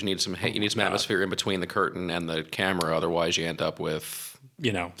that, right? Because you need some atmosphere in between the curtain and the camera. Otherwise, you end up with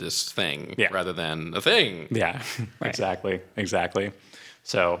this thing rather than a thing. Yeah, right. Exactly.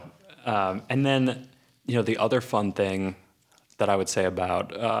 So, and then the other fun thing that I would say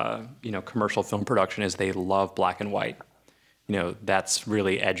about commercial film production is they love black and white. That's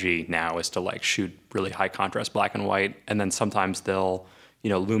really edgy now, is to like shoot really high contrast black and white, and then sometimes they'll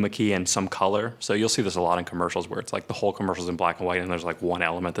luma key in some color. So you'll see this a lot in commercials where it's like the whole commercial's in black and white and there's like one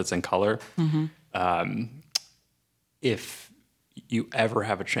element that's in color. Mm-hmm. If you ever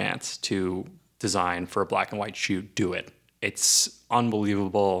have a chance to design for a black and white shoot, do it. It's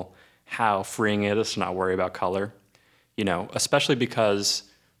unbelievable how freeing it is to not worry about color, especially because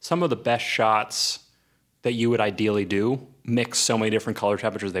some of the best shots that you would ideally do mix so many different color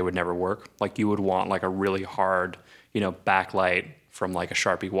temperatures they would never work. Like you would want like a really hard, backlight from like a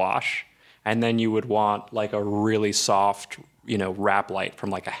Sharpie wash, and then you would want like a really soft, wrap light from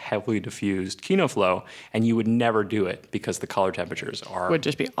like a heavily diffused KinoFlow, and you would never do it because the color temperatures would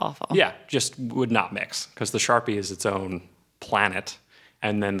just be awful. Yeah, just would not mix because the Sharpie is its own planet,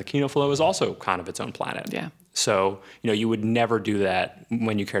 and then the KinoFlow is also kind of its own planet. Yeah. So, you would never do that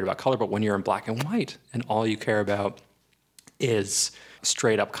when you cared about color, but when you're in black and white and all you care about is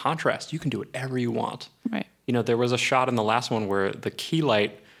straight up contrast, you can do whatever you want. Right. There was a shot in the last one where the key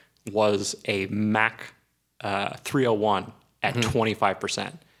light was a Mac 301 at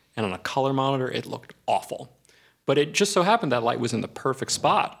 25%. And on a color monitor, it looked awful. But it just so happened that light was in the perfect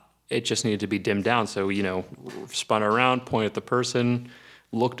spot. It just needed to be dimmed down. So, spun around, pointed at the person,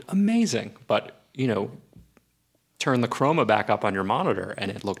 looked amazing. But, turn the chroma back up on your monitor,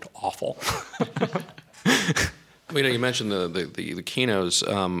 and it looked awful. You mentioned the Kinos.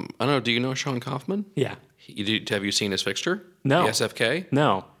 I don't know. Do you know Sean Kaufman? Yeah. Have you seen his fixture? No. The SFK?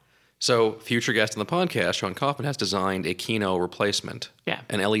 No. So, future guest on the podcast, Sean Kaufman, has designed a Kino replacement. Yeah.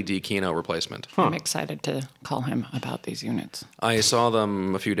 An LED Kino replacement. I'm excited to call him about these units. I saw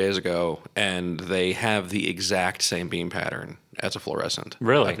them a few days ago, and they have the exact same beam pattern as a fluorescent.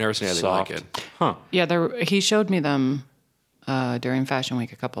 Really? I've never seen anything like it. Huh. Yeah, he showed me them during Fashion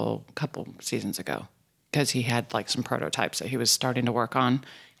Week a couple seasons ago, because he had like some prototypes that he was starting to work on,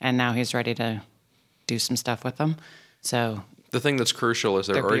 and now he's ready to do some stuff with them. So the thing that's crucial is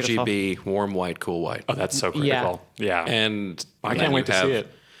they're beautiful. RGB, warm white, cool white. Oh, that's so critical. Yeah. And I can't wait to see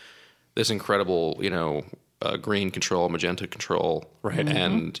it. This incredible, green control, magenta control, right?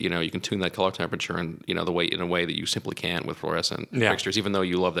 And you can tune that color temperature and in a way that you simply can't with fluorescent fixtures. Even though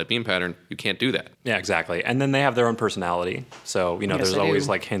you love that beam pattern, you can't do that. Yeah, exactly. And then they have their own personality. So there's always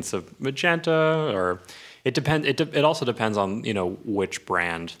like hints of magenta, or it depends. It also depends on which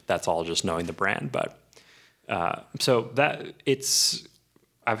brand. That's all just knowing the brand, but. So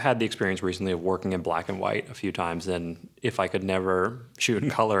I've had the experience recently of working in black and white a few times, and if I could never shoot in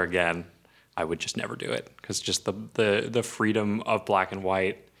color again, I would just never do it, because just the freedom of black and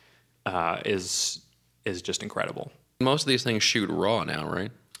white is just incredible. Most of these things shoot raw now,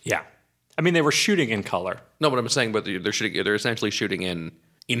 right? Yeah, I mean they were shooting in color. No, but I'm saying, they're essentially shooting in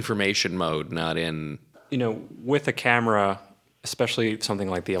information mode, not in with a camera. Especially something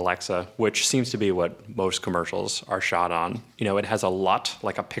like the Alexa, which seems to be what most commercials are shot on. It has a LUT,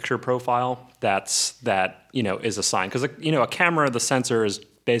 like a picture profile, that is assigned. Because, a camera, the sensor is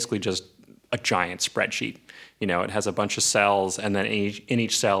basically just a giant spreadsheet. It has a bunch of cells, and then in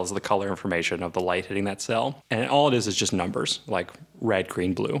each cell is the color information of the light hitting that cell. And all it is just numbers, like red,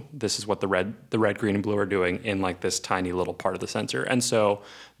 green, blue. This is what the red, green, and blue are doing in like this tiny little part of the sensor. And so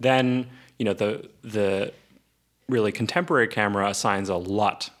then, the really contemporary camera assigns a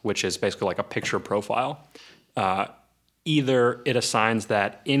LUT, which is basically like a picture profile. Either it assigns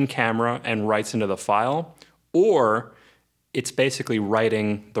that in camera and writes into the file, or it's basically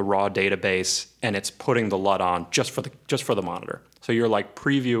writing the raw database and it's putting the LUT on just for the monitor. So you're like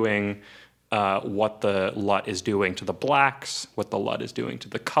previewing what the LUT is doing to the blacks, what the LUT is doing to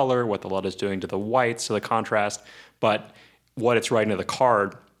the color, what the LUT is doing to the whites, to the contrast. But what it's writing to the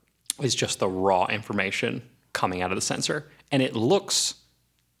card is just the raw information coming out of the sensor, and it looks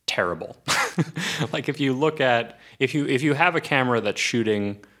terrible. Like if you have a camera that's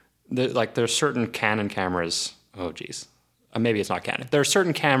shooting there's certain Canon cameras. Oh, geez. Maybe it's not Canon. There are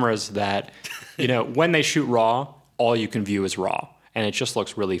certain cameras that, when they shoot RAW, all you can view is RAW. And it just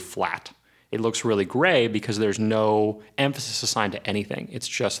looks really flat. It looks really gray because there's no emphasis assigned to anything. It's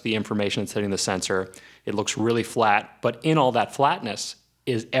just the information that's hitting the sensor. It looks really flat, but in all that flatness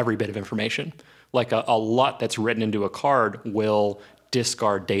is every bit of information. Like a LUT that's written into a card will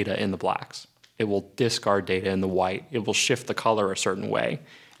discard data in the blacks. It will discard data in the white. It will shift the color a certain way,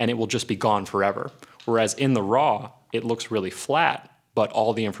 and it will just be gone forever. Whereas in the RAW, it looks really flat, but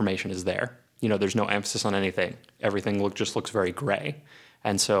all the information is there. There's no emphasis on anything. Everything just looks very gray.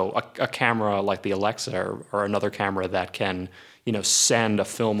 And so a camera like the Alexa or another camera that can, send a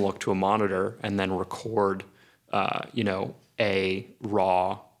film look to a monitor and then record, a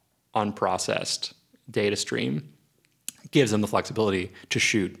raw, unprocessed data stream gives them the flexibility to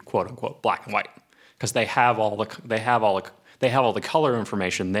shoot quote unquote black and white because they have all the color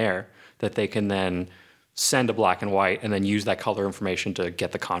information there that they can then send to black and white and then use that color information to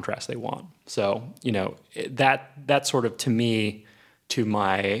get the contrast they want. So, that sort of, to me, to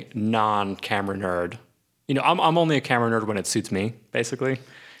my non-camera nerd, I'm only a camera nerd when it suits me, basically.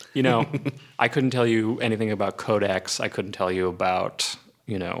 I couldn't tell you anything about codecs. I couldn't tell you about,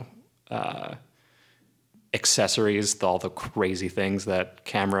 accessories, all the crazy things that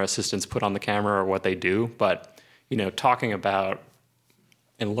camera assistants put on the camera or what they do. But, talking about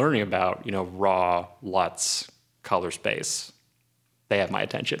and learning about, RAW, LUTs, color space, they have my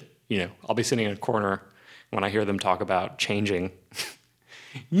attention. I'll be sitting in a corner when I hear them talk about changing.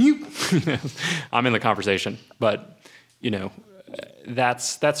 I'm in the conversation, but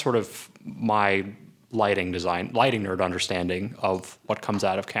that's sort of my lighting nerd understanding of what comes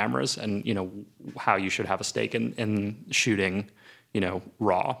out of cameras and how you should have a stake in shooting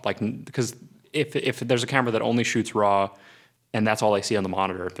RAW, because if there's a camera that only shoots RAW and that's all I see on the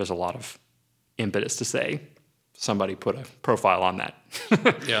monitor, there's a lot of impetus to say somebody put a profile on that.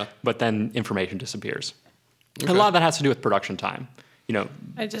 Yeah. But then information disappears. Okay. A lot of that has to do with production time.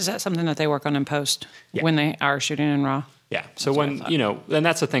 Is that something that they work on in post Yeah. when they are shooting in RAW? Yeah. So when, and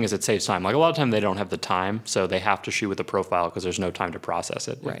that's the thing is it saves time. Like a lot of time they don't have the time, so they have to shoot with a profile because there's no time to process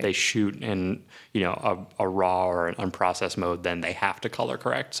it. Right. If they shoot in, a RAW or an unprocessed mode, then they have to color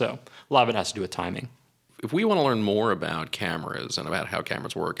correct. So a lot of it has to do with timing. If we want to learn more about cameras and about how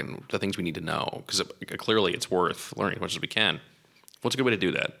cameras work and the things we need to know, because clearly it's worth learning as much as we can, what's a good way to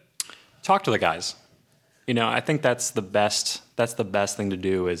do that? Talk to the guys. I think that's the best thing to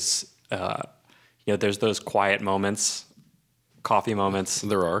do is, there's those quiet moments, coffee moments.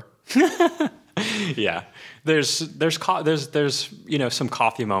 There are. Yeah. There's some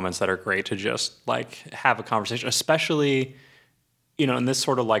coffee moments that are great to just like have a conversation, especially, and this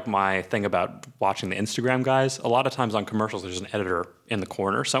sort of like my thing about watching the Instagram guys, a lot of times on commercials, there's an editor in the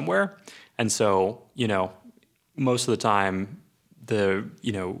corner somewhere. And so, most of the time the,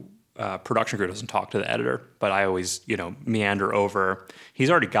 production crew doesn't talk to the editor, but I always, meander over.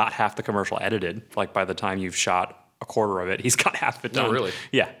 He's already got half the commercial edited. Like by the time you've shot a quarter of it, he's got half of it done. Oh, really?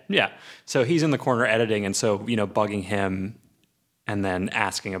 Yeah. So he's in the corner editing, and so bugging him, and then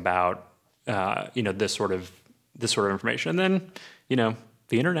asking about this sort of information, and then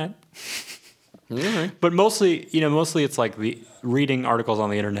the internet. Right. But mostly it's like the reading articles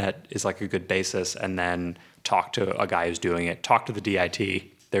on the internet is like a good basis, and then talk to a guy who's doing it. Talk to the DIT.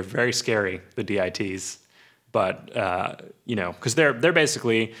 They're very scary, the DITs, but because they're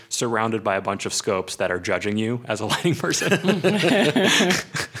basically surrounded by a bunch of scopes that are judging you as a lighting person.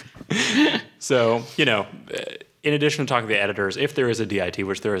 So in addition to talking to the editors, if there is a DIT,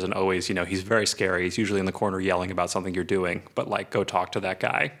 which there isn't always, he's very scary. He's usually in the corner yelling about something you're doing, but like go talk to that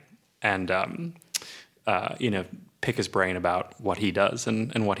guy and pick his brain about what he does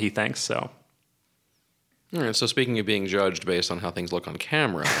and what he thinks. So. All right, so speaking of being judged based on how things look on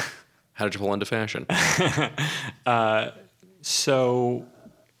camera, how did you pull into fashion? So,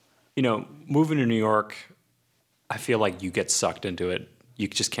 moving to New York, I feel like you get sucked into it. You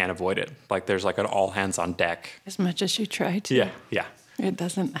just can't avoid it. Like there's like an all hands on deck. As much as you try to. Yeah. It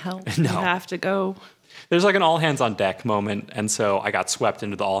doesn't help. No. You have to go. There's like an all hands on deck moment. And so I got swept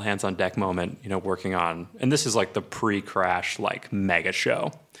into the all hands on deck moment, working on, and this is like the pre-crash, like mega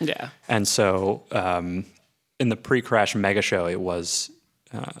show. Yeah. And so, in the pre-crash mega show, it was,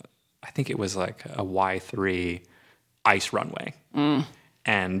 I think it was like a Y3 ice runway.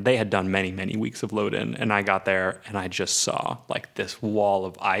 And they had done many, many weeks of load-in. And I got there and I just saw like this wall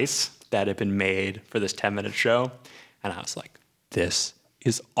of ice that had been made for this 10-minute show. And I was like, this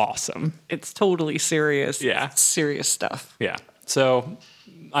is awesome. It's totally serious. Yeah. It's serious stuff. Yeah. So,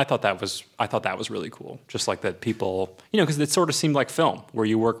 I thought that was really cool. Just like that people, because it sort of seemed like film where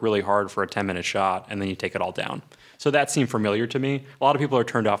you work really hard for a 10-minute shot and then you take it all down. So that seemed familiar to me. A lot of people are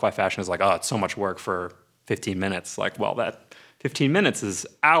turned off by fashion as like, oh, it's so much work for 15 minutes. Like, well, that 15 minutes is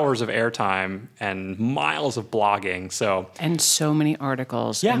hours of airtime and miles of blogging. And so many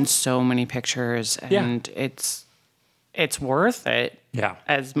articles and so many pictures, and it's worth it. Yeah.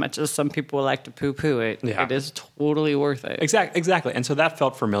 As much as some people like to poo-poo it, it is totally worth it. Exactly. And so that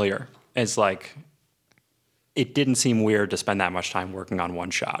felt familiar. It's like, it didn't seem weird to spend that much time working on one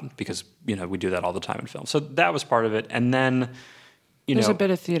shot because, we do that all the time in film. So that was part of it. And then, there's a bit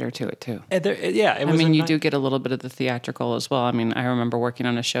of theater to it too. You do get a little bit of the theatrical as well. I mean, I remember working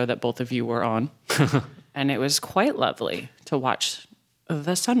on a show that both of you were on, and it was quite lovely to watch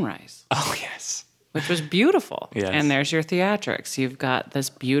the sunrise. Oh, yes. Which was beautiful. Yes. And there's your theatrics. You've got this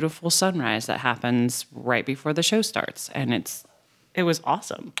beautiful sunrise that happens right before the show starts, and it was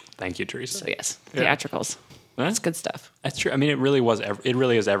awesome. Thank you, Teresa. So yes, theatricals. That's good stuff. That's true. I mean, it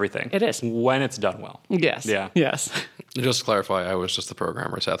really is everything. It is. When it's done well. Yes. Yeah. Yes. Just to clarify, I was just the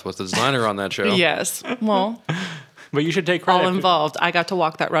programmer. Seth was the designer on that show. Yes. Well, but you should take credit. All involved. I got to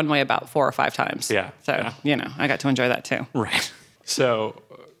walk that runway about 4 or 5 times. Yeah. So, I got to enjoy that too. Right. So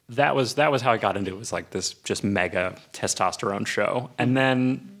that was how I got into it. It was like this just mega testosterone show. And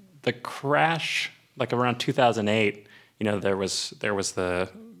then the crash, like around 2008, there was the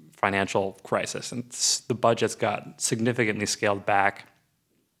financial crisis and the budgets got significantly scaled back.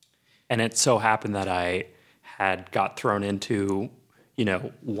 And it so happened that I had got thrown into,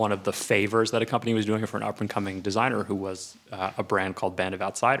 one of the favors that a company was doing for an up-and-coming designer who was a brand called Band of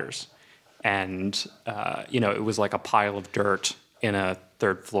Outsiders. And, it was like a pile of dirt in a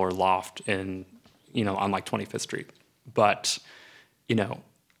third-floor loft on like 25th Street. But,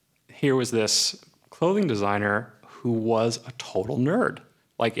 here was this clothing designer who was a total nerd,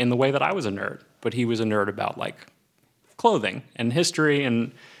 like in the way that I was a nerd. But he was a nerd about like clothing and history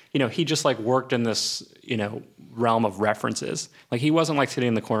and, he just like worked in this, realm of references. Like he wasn't like sitting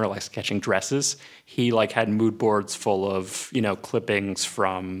in the corner like sketching dresses. He like had mood boards full of, clippings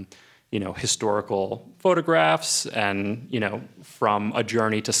from, historical photographs and, from a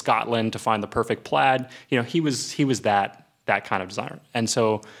journey to Scotland to find the perfect plaid. He was that kind of designer. And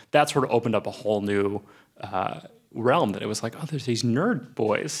so that sort of opened up a whole new realm that it was like, oh, there's these nerd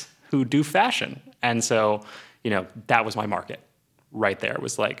boys who do fashion. And so, that was my market right there. It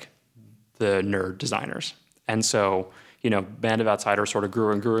was like the nerd designers. And so, Band of Outsiders sort of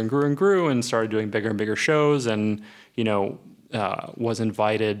grew and grew and grew and grew and started doing bigger and bigger shows and, was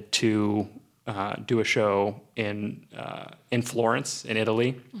invited to do a show in Florence, in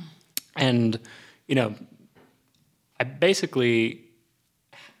Italy. And, I basically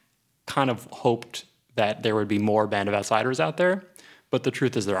kind of hoped that there would be more Band of Outsiders out there, but the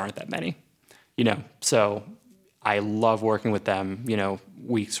truth is there aren't that many, So I love working with them.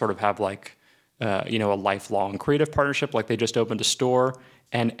 We sort of have like, a lifelong creative partnership. Like they just opened a store,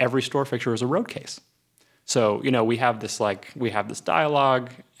 and every store fixture is a road case. So we have this dialogue,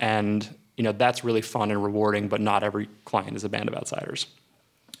 and that's really fun and rewarding. But not every client is a Band of Outsiders.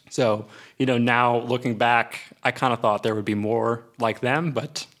 So now looking back, I kind of thought there would be more like them,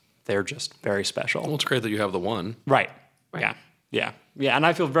 but they're just very special. Well, it's great that you have the one. Right. Yeah. And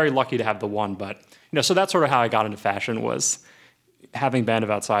I feel very lucky to have the one. But so that's sort of how I got into fashion, was having Band of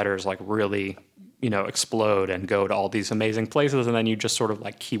Outsiders like really explode and go to all these amazing places, and then you just sort of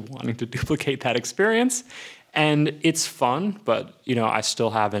like keep wanting to duplicate that experience. And it's fun, but I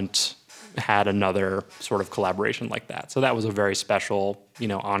still haven't had another sort of collaboration like that. So that was a very special,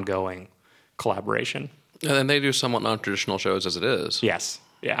 ongoing collaboration. And they do somewhat non-traditional shows as it is. Yes.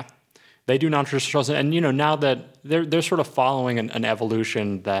 Yeah. They do non-traditional shows. And, now that they're sort of following an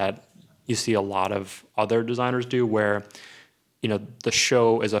evolution that you see a lot of other designers do, where the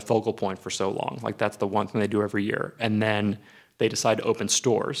show is a focal point for so long. Like that's the one thing they do every year. And then they decide to open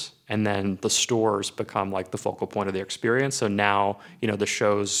stores, and then the stores become like the focal point of their experience. So now, the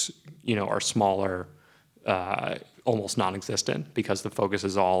shows, are smaller, almost non-existent, because the focus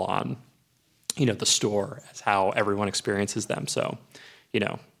is all on, the store as how everyone experiences them. So,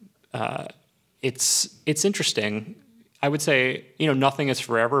 it's interesting. I would say, nothing is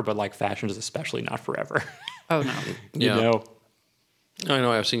forever, but like fashion is especially not forever. Oh no. Yeah. I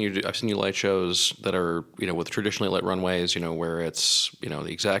know. I've seen you light shows that are, with traditionally lit runways, where it's, the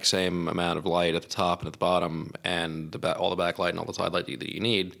exact same amount of light at the top and at the bottom, and all the backlight and all the side light that you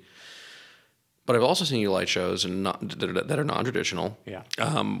need. But I've also seen you light shows that are non-traditional,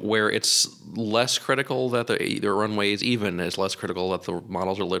 where it's less critical that the runway is even, it's less critical that the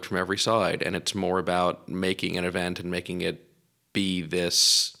models are lit from every side, and it's more about making an event and making it be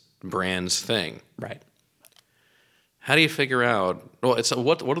this brand's thing. Right. How do you figure out? Well,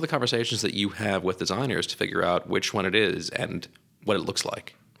 what are the conversations that you have with designers to figure out which one it is and what it looks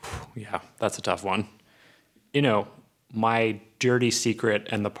like? Yeah, that's a tough one. You know, my dirty secret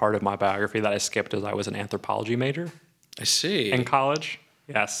and the part of my biography that I skipped is I was an anthropology major I see. in college.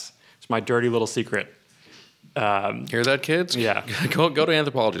 Yes, it's my dirty little secret. Hear that, kids? Yeah. go to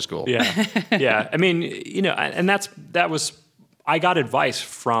anthropology school. Yeah, yeah. I mean, you know, and that was. I got advice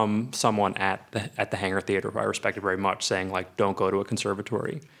from someone at the Hangar Theater who I respected very much, saying like, don't go to a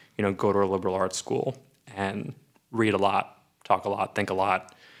conservatory. You know, go to a liberal arts school and read a lot, talk a lot, think a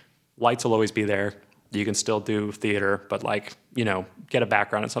lot. Lights will always be there. You can still do theater, but like, you know, get a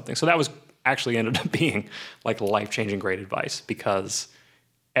background in something. So that was actually ended up being like life-changing great advice, because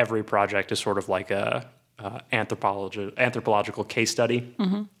every project is sort of like a anthropological case study.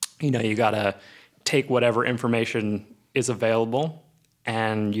 Mm-hmm. You know, you got to take whatever information is available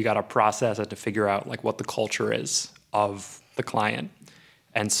and you got to process it to figure out like what the culture is of the client.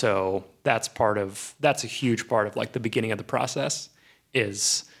 And so that's a huge part of like the beginning of the process,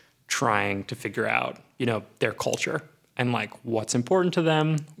 is trying to figure out, you know, their culture and like what's important to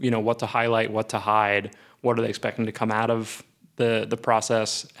them, you know, what to highlight, what to hide, what are they expecting to come out of the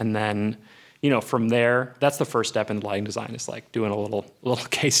process. And then, you know, from there, that's the first step in lighting design, is like doing a little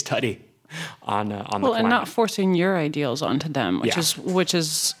case study on the client. And not forcing your ideals onto them, which Yeah.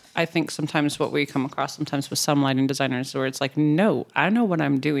 is I think sometimes what we come across sometimes with some lighting designers, where it's like, no, I know what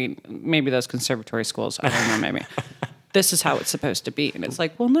I'm doing. Maybe those conservatory schools, I don't know, maybe this is how it's supposed to be. And it's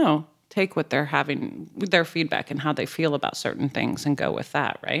like, well, no, take what they're having, their feedback and how they feel about certain things, and go with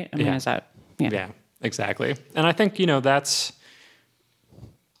that, right? I mean, Yeah. is that, Yeah, exactly. And I think, you know, that's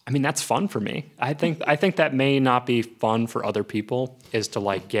fun for me. I think that may not be fun for other people, is to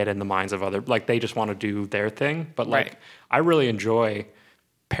like get in the minds of other, like they just want to do their thing. But like, Right. I really enjoy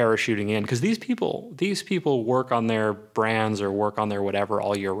parachuting in, because these people work on their brands or work on their whatever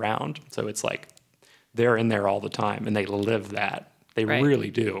all year round. So it's like they're in there all the time and they live that. They Right. really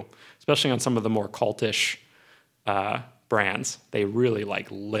do, especially on some of the more cultish brands. They really like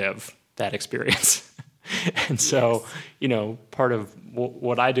live that experience. And so, you know, part of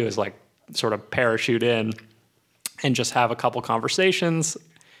what I do is like sort of parachute in and just have a couple conversations.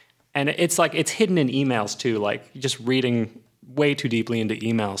 And it's like, it's hidden in emails too, like just reading way too deeply into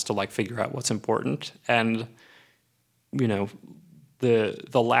emails to like figure out what's important. And, you know,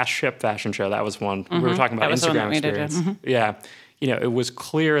 the last Ship fashion show, that was one. We were talking about That was the one that Instagram we did, yeah. experience. Yeah. You know, it was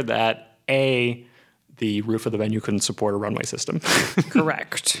clear that the roof of the venue couldn't support a runway system.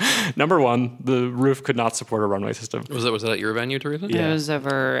 correct? Number one, the roof could not support a runway system. Was that at your venue, Teresa? Yeah. It was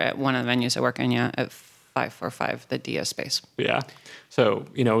over at one of the venues I work in, at 545, the Dia space. Yeah. So,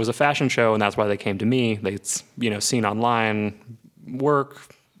 you know, it was a fashion show, and that's why they came to me. They'd, you know, seen online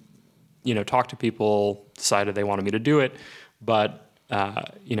work, you know, talked to people, decided they wanted me to do it. But,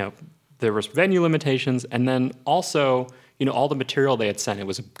 you know, there was venue limitations. And then also, you know, all the material they had sent, it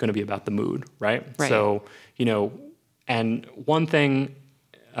was going to be about the mood, right? Right. So, you know, and one thing,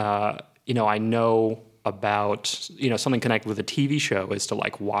 you know, I know about, you know, something connected with a TV show is to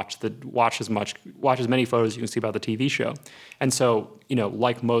like watch as many photos as you can see about the TV show. And so, you know,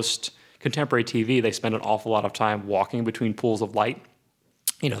 like most contemporary TV, they spend an awful lot of time walking between pools of light.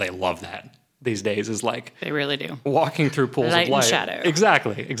 You know, they love that these days, is like They really do. walking through pools Light of and light. shadow.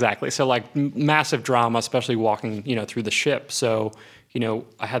 Exactly. So like massive drama, especially walking, you know, through the ship. So, you know,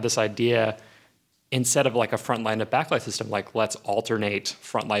 I had this idea, instead of like a front light and a backlight system, like let's alternate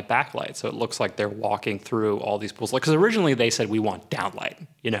front light, backlight. So it looks like they're walking through all these pools. Like, because originally they said we want downlight,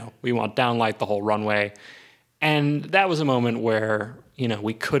 you know, we want downlight the whole runway. And that was a moment where, you know,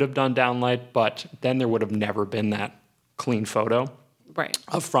 we could have done downlight, but then there would have never been that clean photo Right.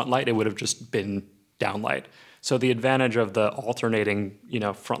 of front light. It would have just been downlight. So the advantage of the alternating, you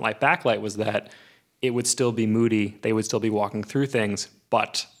know, front light, backlight was that it would still be moody. They would still be walking through things,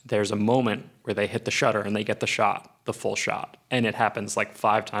 but there's a moment where they hit the shutter and they get the shot, the full shot. And it happens like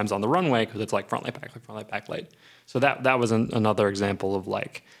 5 times on the runway, because it's like front light, backlight. So that was another example of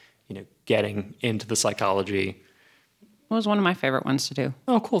like, you know, getting into the psychology. It was one of my favorite ones to do.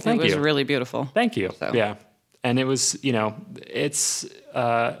 Oh, cool. Thank it you. was really beautiful. Thank you. So. Yeah. And it was, you know, it's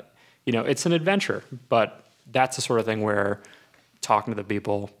an adventure, but that's the sort of thing where talking to the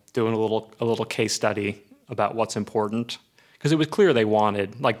people, doing a little case study about what's important, because it was clear they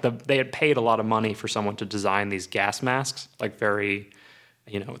wanted, like they had paid a lot of money for someone to design these gas masks, like very,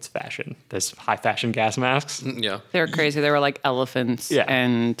 you know, it's fashion. There's high fashion gas masks. Yeah. They were crazy. They were like elephants. Yeah.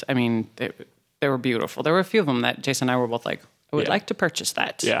 And I mean, they were beautiful. There were a few of them that Jason and I were both like, I would Yeah. like to purchase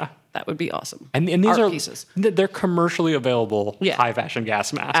that. Yeah. That would be awesome. And these Art are pieces. They're commercially available Yeah. high fashion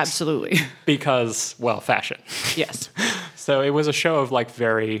gas masks. Absolutely. Because, well, fashion. Yes. So it was a show of like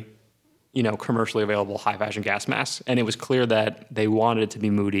very, commercially available high fashion gas masks. And it was clear that they wanted it to be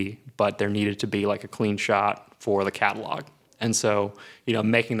moody, but there needed to be like a clean shot for the catalog. And so,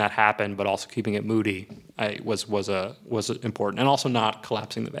 making that happen, but also keeping it moody was important. And also not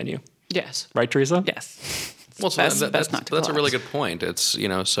collapsing the venue. Yes. Right, Teresa? Yes. Well, so Best not to that's a really collapse. good point. It's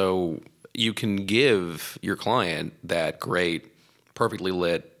so you can give your client that great, perfectly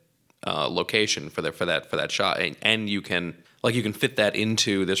lit location for that shot, and you can fit that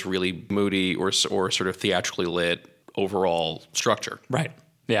into this really moody or sort of theatrically lit overall structure. Right.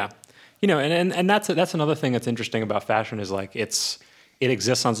 Yeah. And that's another thing that's interesting about fashion is like it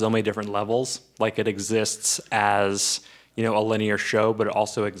exists on so many different levels. Like it exists as a linear show, but it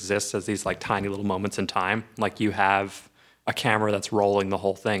also exists as these like tiny little moments in time. Like you have a camera that's rolling the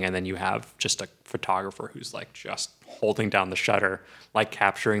whole thing, and then you have just a photographer who's like just holding down the shutter, like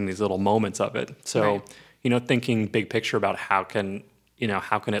capturing these little moments of it. So, Right. Thinking big picture about how can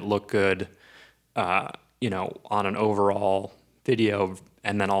it look good, on an overall video,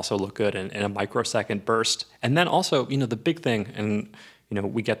 and then also look good in a microsecond burst. And then also, the big thing, and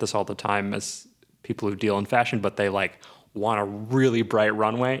we get this all the time as people who deal in fashion, but they like want a really bright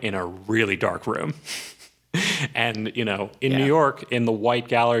runway in a really dark room. And, in New York, in the white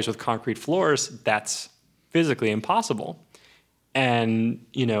galleries with concrete floors, that's physically impossible. And,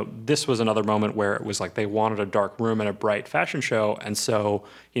 this was another moment where it was like they wanted a dark room and a bright fashion show. And so,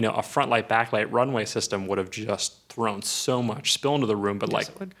 a front light, backlight runway system would have just thrown so much spill into the room, but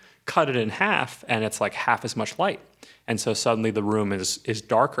cut it in half, and it's like half as much light. And so suddenly the room is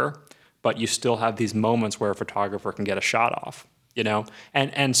darker, but you still have these moments where a photographer can get a shot off.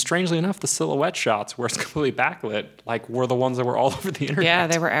 And strangely enough, the silhouette shots where it's completely backlit, like were the ones that were all over the internet. Yeah,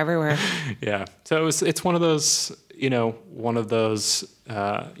 they were everywhere. Yeah. So it's one of those,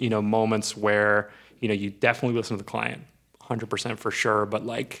 moments where, you definitely listen to the client 100% for sure, but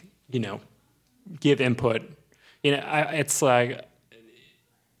like, give input. It's like,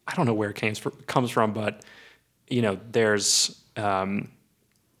 I don't know where it comes from, but, there's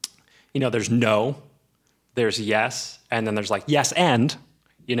no, there's yes, and then there's like yes and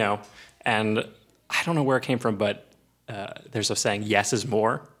I don't know where it came from, but there's a saying yes is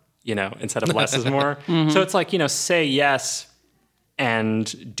more, instead of less is more. Mm-hmm. So it's like, say yes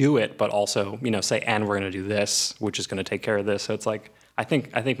and do it, but also, say and we're going to do this, which is going to take care of this. So it's like, I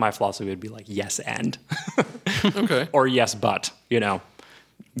think my philosophy would be like yes and. Okay. Or yes but, That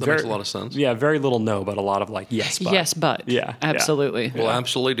makes a lot of sense. Yeah, very little no, but a lot of like yes but. Yes, but. Yeah. Absolutely. We'll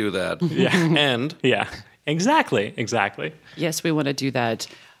absolutely do that. Yeah. And Yeah. Exactly. Yes, we want to do that.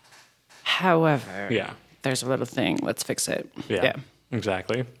 However, Yeah. there's a little thing. Let's fix it. Yeah.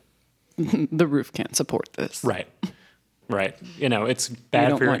 Exactly. The roof can't support this. Right. It's We bad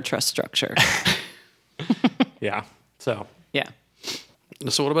don't for your, want truss structure. yeah. So, Yeah.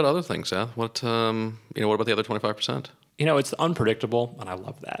 so what about other things, Seth? What what about the other 25%? it's unpredictable, and I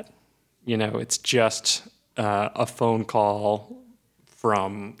love that. It's just a phone call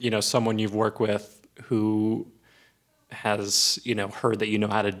from, someone you've worked with who has, heard that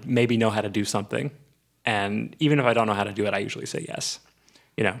know how to do something. And even if I don't know how to do it, I usually say yes,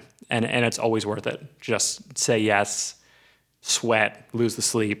 and it's always worth it. Just say yes, sweat, lose the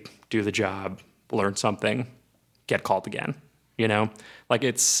sleep, do the job, learn something, get called again, like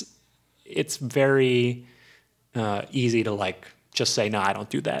it's very easy to like just say, no, I don't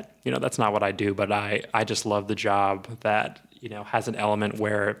do that. That's not what I do, but I just love the job that, has an element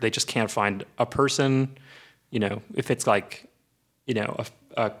where they just can't find a person, if it's like,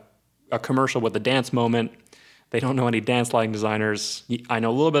 a commercial with a dance moment, they don't know any dance lighting designers. I know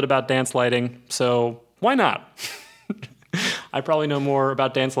a little bit about dance lighting, so why not? I probably know more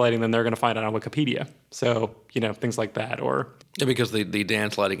about dance lighting than they're going to find out on Wikipedia. So, things like that. Or Yeah, because the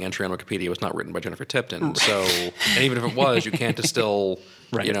dance lighting entry on Wikipedia was not written by Jennifer Tipton. So, and even if it was, you can't distill,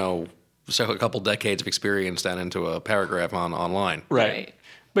 Right. so a couple decades of experience down into a paragraph online. Right.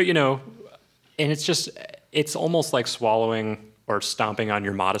 But, and it's almost like swallowing or stomping on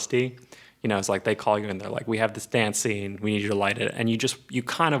your modesty. It's like they call you and they're like, we have this dance scene, we need you to light it. And you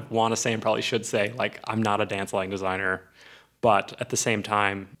kind of want to say and probably should say, like, I'm not a dance lighting designer. But at the same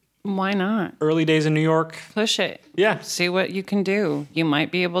time, Why not? early days in New York, Push it. Yeah. See what you can do. You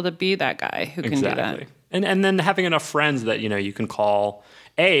might be able to be that guy who can do that. And then having enough friends that, you can call,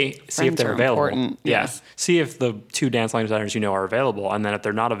 see if Friends they're are available. important, Yeah. yes. See if the two dance line designers are available. And then if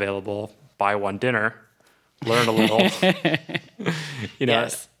they're not available, buy one dinner, learn a little,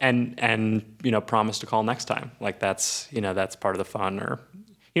 Yes. and promise to call next time. Like that's part of the fun. Or,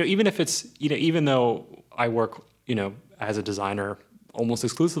 even if it's, even though I work, as a designer almost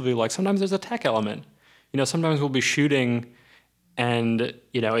exclusively, like sometimes there's a tech element. Sometimes we'll be shooting and,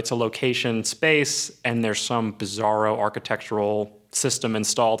 it's a location space and there's some bizarro architectural system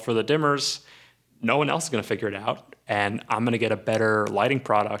installed for the dimmers. No one else is going to figure it out. And I'm going to get a better lighting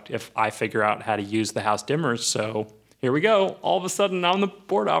product if I figure out how to use the house dimmers. So here we go. All of a sudden, I'm the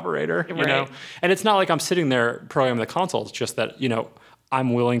board operator, Right. And it's not like I'm sitting there programming the console. It's just that,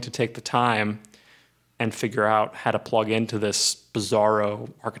 I'm willing to take the time and figure out how to plug into this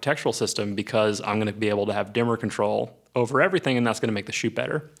bizarro architectural system because I'm going to be able to have dimmer control over everything, and that's going to make the shoot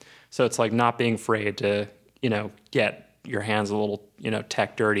better. So it's like not being afraid to, get your hands a little,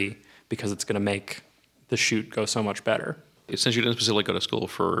 tech dirty because it's going to make the shoot go so much better. Since you didn't specifically go to school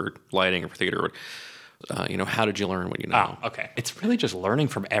for lighting or for theater, how did you learn what you know? Oh, okay. It's really just learning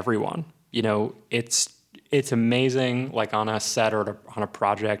from everyone. It's amazing, like on a set or on a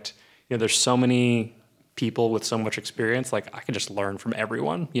project, there's so many people with so much experience. Like I can just learn from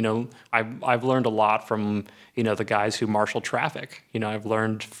everyone. I've learned a lot from, the guys who marshal traffic. I've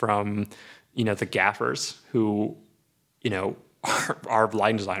learned from, the gaffers who, are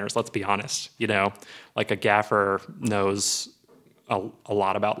lighting designers, let's be honest. Like a gaffer knows a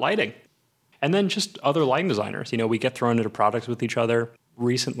lot about lighting. And then just other lighting designers. We get thrown into projects with each other.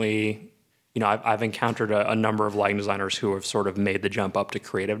 Recently, I've encountered a number of lighting designers who have sort of made the jump up to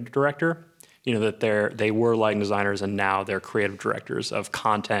creative director. That they were lighting designers and now they're creative directors of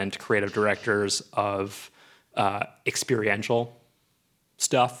content, creative directors of experiential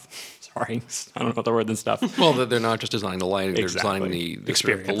stuff. Sorry, I don't know what the word and stuff. Well, they're not just designing the lighting; they're Exactly. designing the Experience.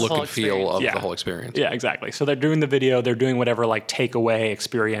 sort of the look Whole and feel of experience. the whole experience. Yeah, exactly. So they're doing the video, they're doing whatever like takeaway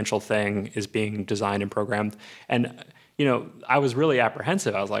experiential thing is being designed and programmed. And I was really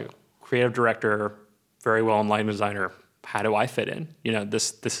apprehensive. I was like, creative director, very well in lighting designer. How do I fit in?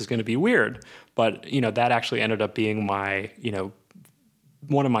 This is going to be weird. But that actually ended up being my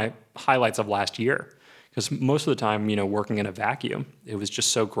one of my highlights of last year. Because most of the time, working in a vacuum, it was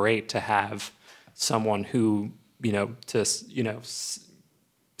just so great to have someone who,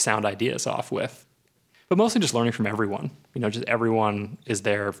 sound ideas off with. But mostly just learning from everyone. Just everyone is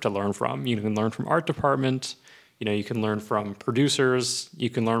there to learn from. You can learn from art department. You can learn from producers. You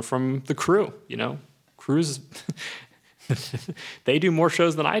can learn from the crew. Crews, they do more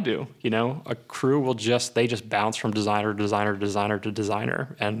shows than I do. A crew will just bounce from designer to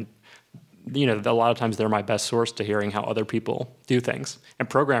designer. And a lot of times they're my best source to hearing how other people do things, and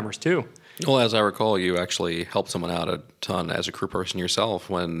programmers too. Well, as I recall, you actually helped someone out a ton as a crew person yourself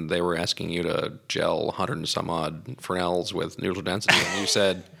when they were asking you to gel 100 and some odd Fresnels with neutral density, and you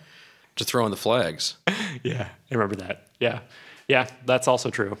said to throw in the flags. Yeah, I remember that. Yeah, that's also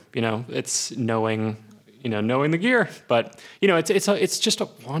true. It's knowing the gear, but it's just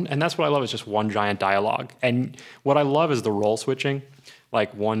one, and that's what I love is just one giant dialogue. And what I love is the role switching.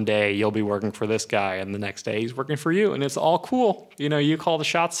 Like one day you'll be working for this guy and the next day he's working for you, and it's all cool. You call the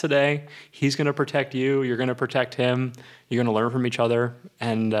shots today. He's going to protect you. You're going to protect him. You're going to learn from each other.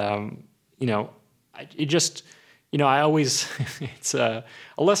 And, I always, it's a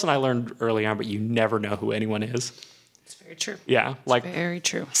lesson I learned early on, but you never know who anyone is. It's very true. Yeah. Like Very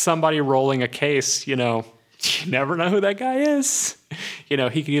true. somebody rolling a case, you never know who that guy is. He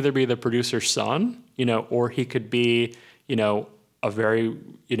could either be the producer's son, or he could be, a very,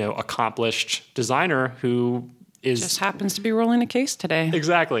 accomplished designer who is Just happens to be rolling a case today.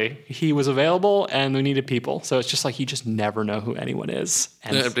 exactly. He was available and we needed people. So it's just like you just never know who anyone is.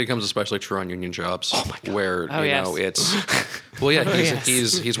 And It becomes especially true on union jobs. Oh my God. Where yes. it's well, yeah, yes.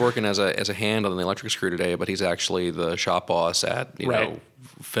 he's working as a hand on the electric screw today, but he's actually the shop boss at Right.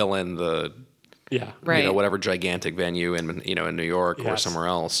 fill in the yeah. Right. whatever gigantic venue in in New York or Yes. somewhere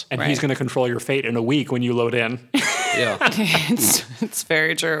else. And Right. he's going to control your fate in a week when you load in. Yeah. It's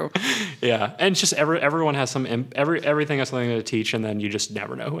very true. Yeah. And it's just everyone has everything has something to teach, and then you just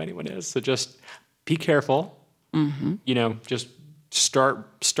never know who anyone is. So just be careful. Mm-hmm. Just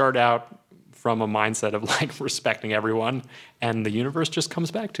start out from a mindset of like respecting everyone, and the universe just comes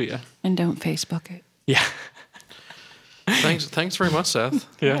back to you. And don't Facebook it. Yeah. Thanks very much, Seth.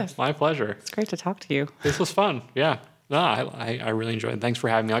 Yeah. Yes. My pleasure. It's great to talk to you. This was fun. Yeah. No, I really enjoyed it. Thanks for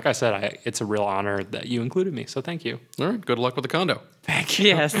having me. Like I said, it's a real honor that you included me. So thank you. All right. Good luck with the condo. Thank you.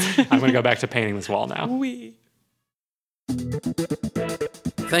 Yes. I'm going to go back to painting this wall now.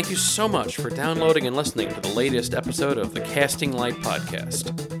 Thank you so much for downloading and listening to the latest episode of the Casting Light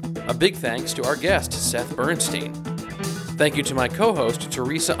Podcast. A big thanks to our guest, Seth Bernstein. Thank you to my co-host,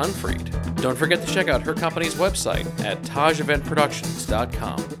 Teresa Unfried. Don't forget to check out her company's website at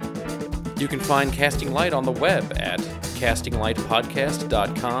tajeventproductions.com. You can find Casting Light on the web at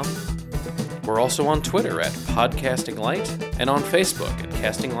castinglightpodcast.com. We're also on Twitter at podcastinglight and on Facebook at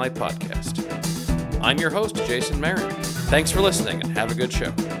Casting Light Podcast. I'm your host, Jason Marin. Thanks for listening and have a good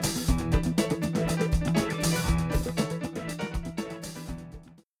show.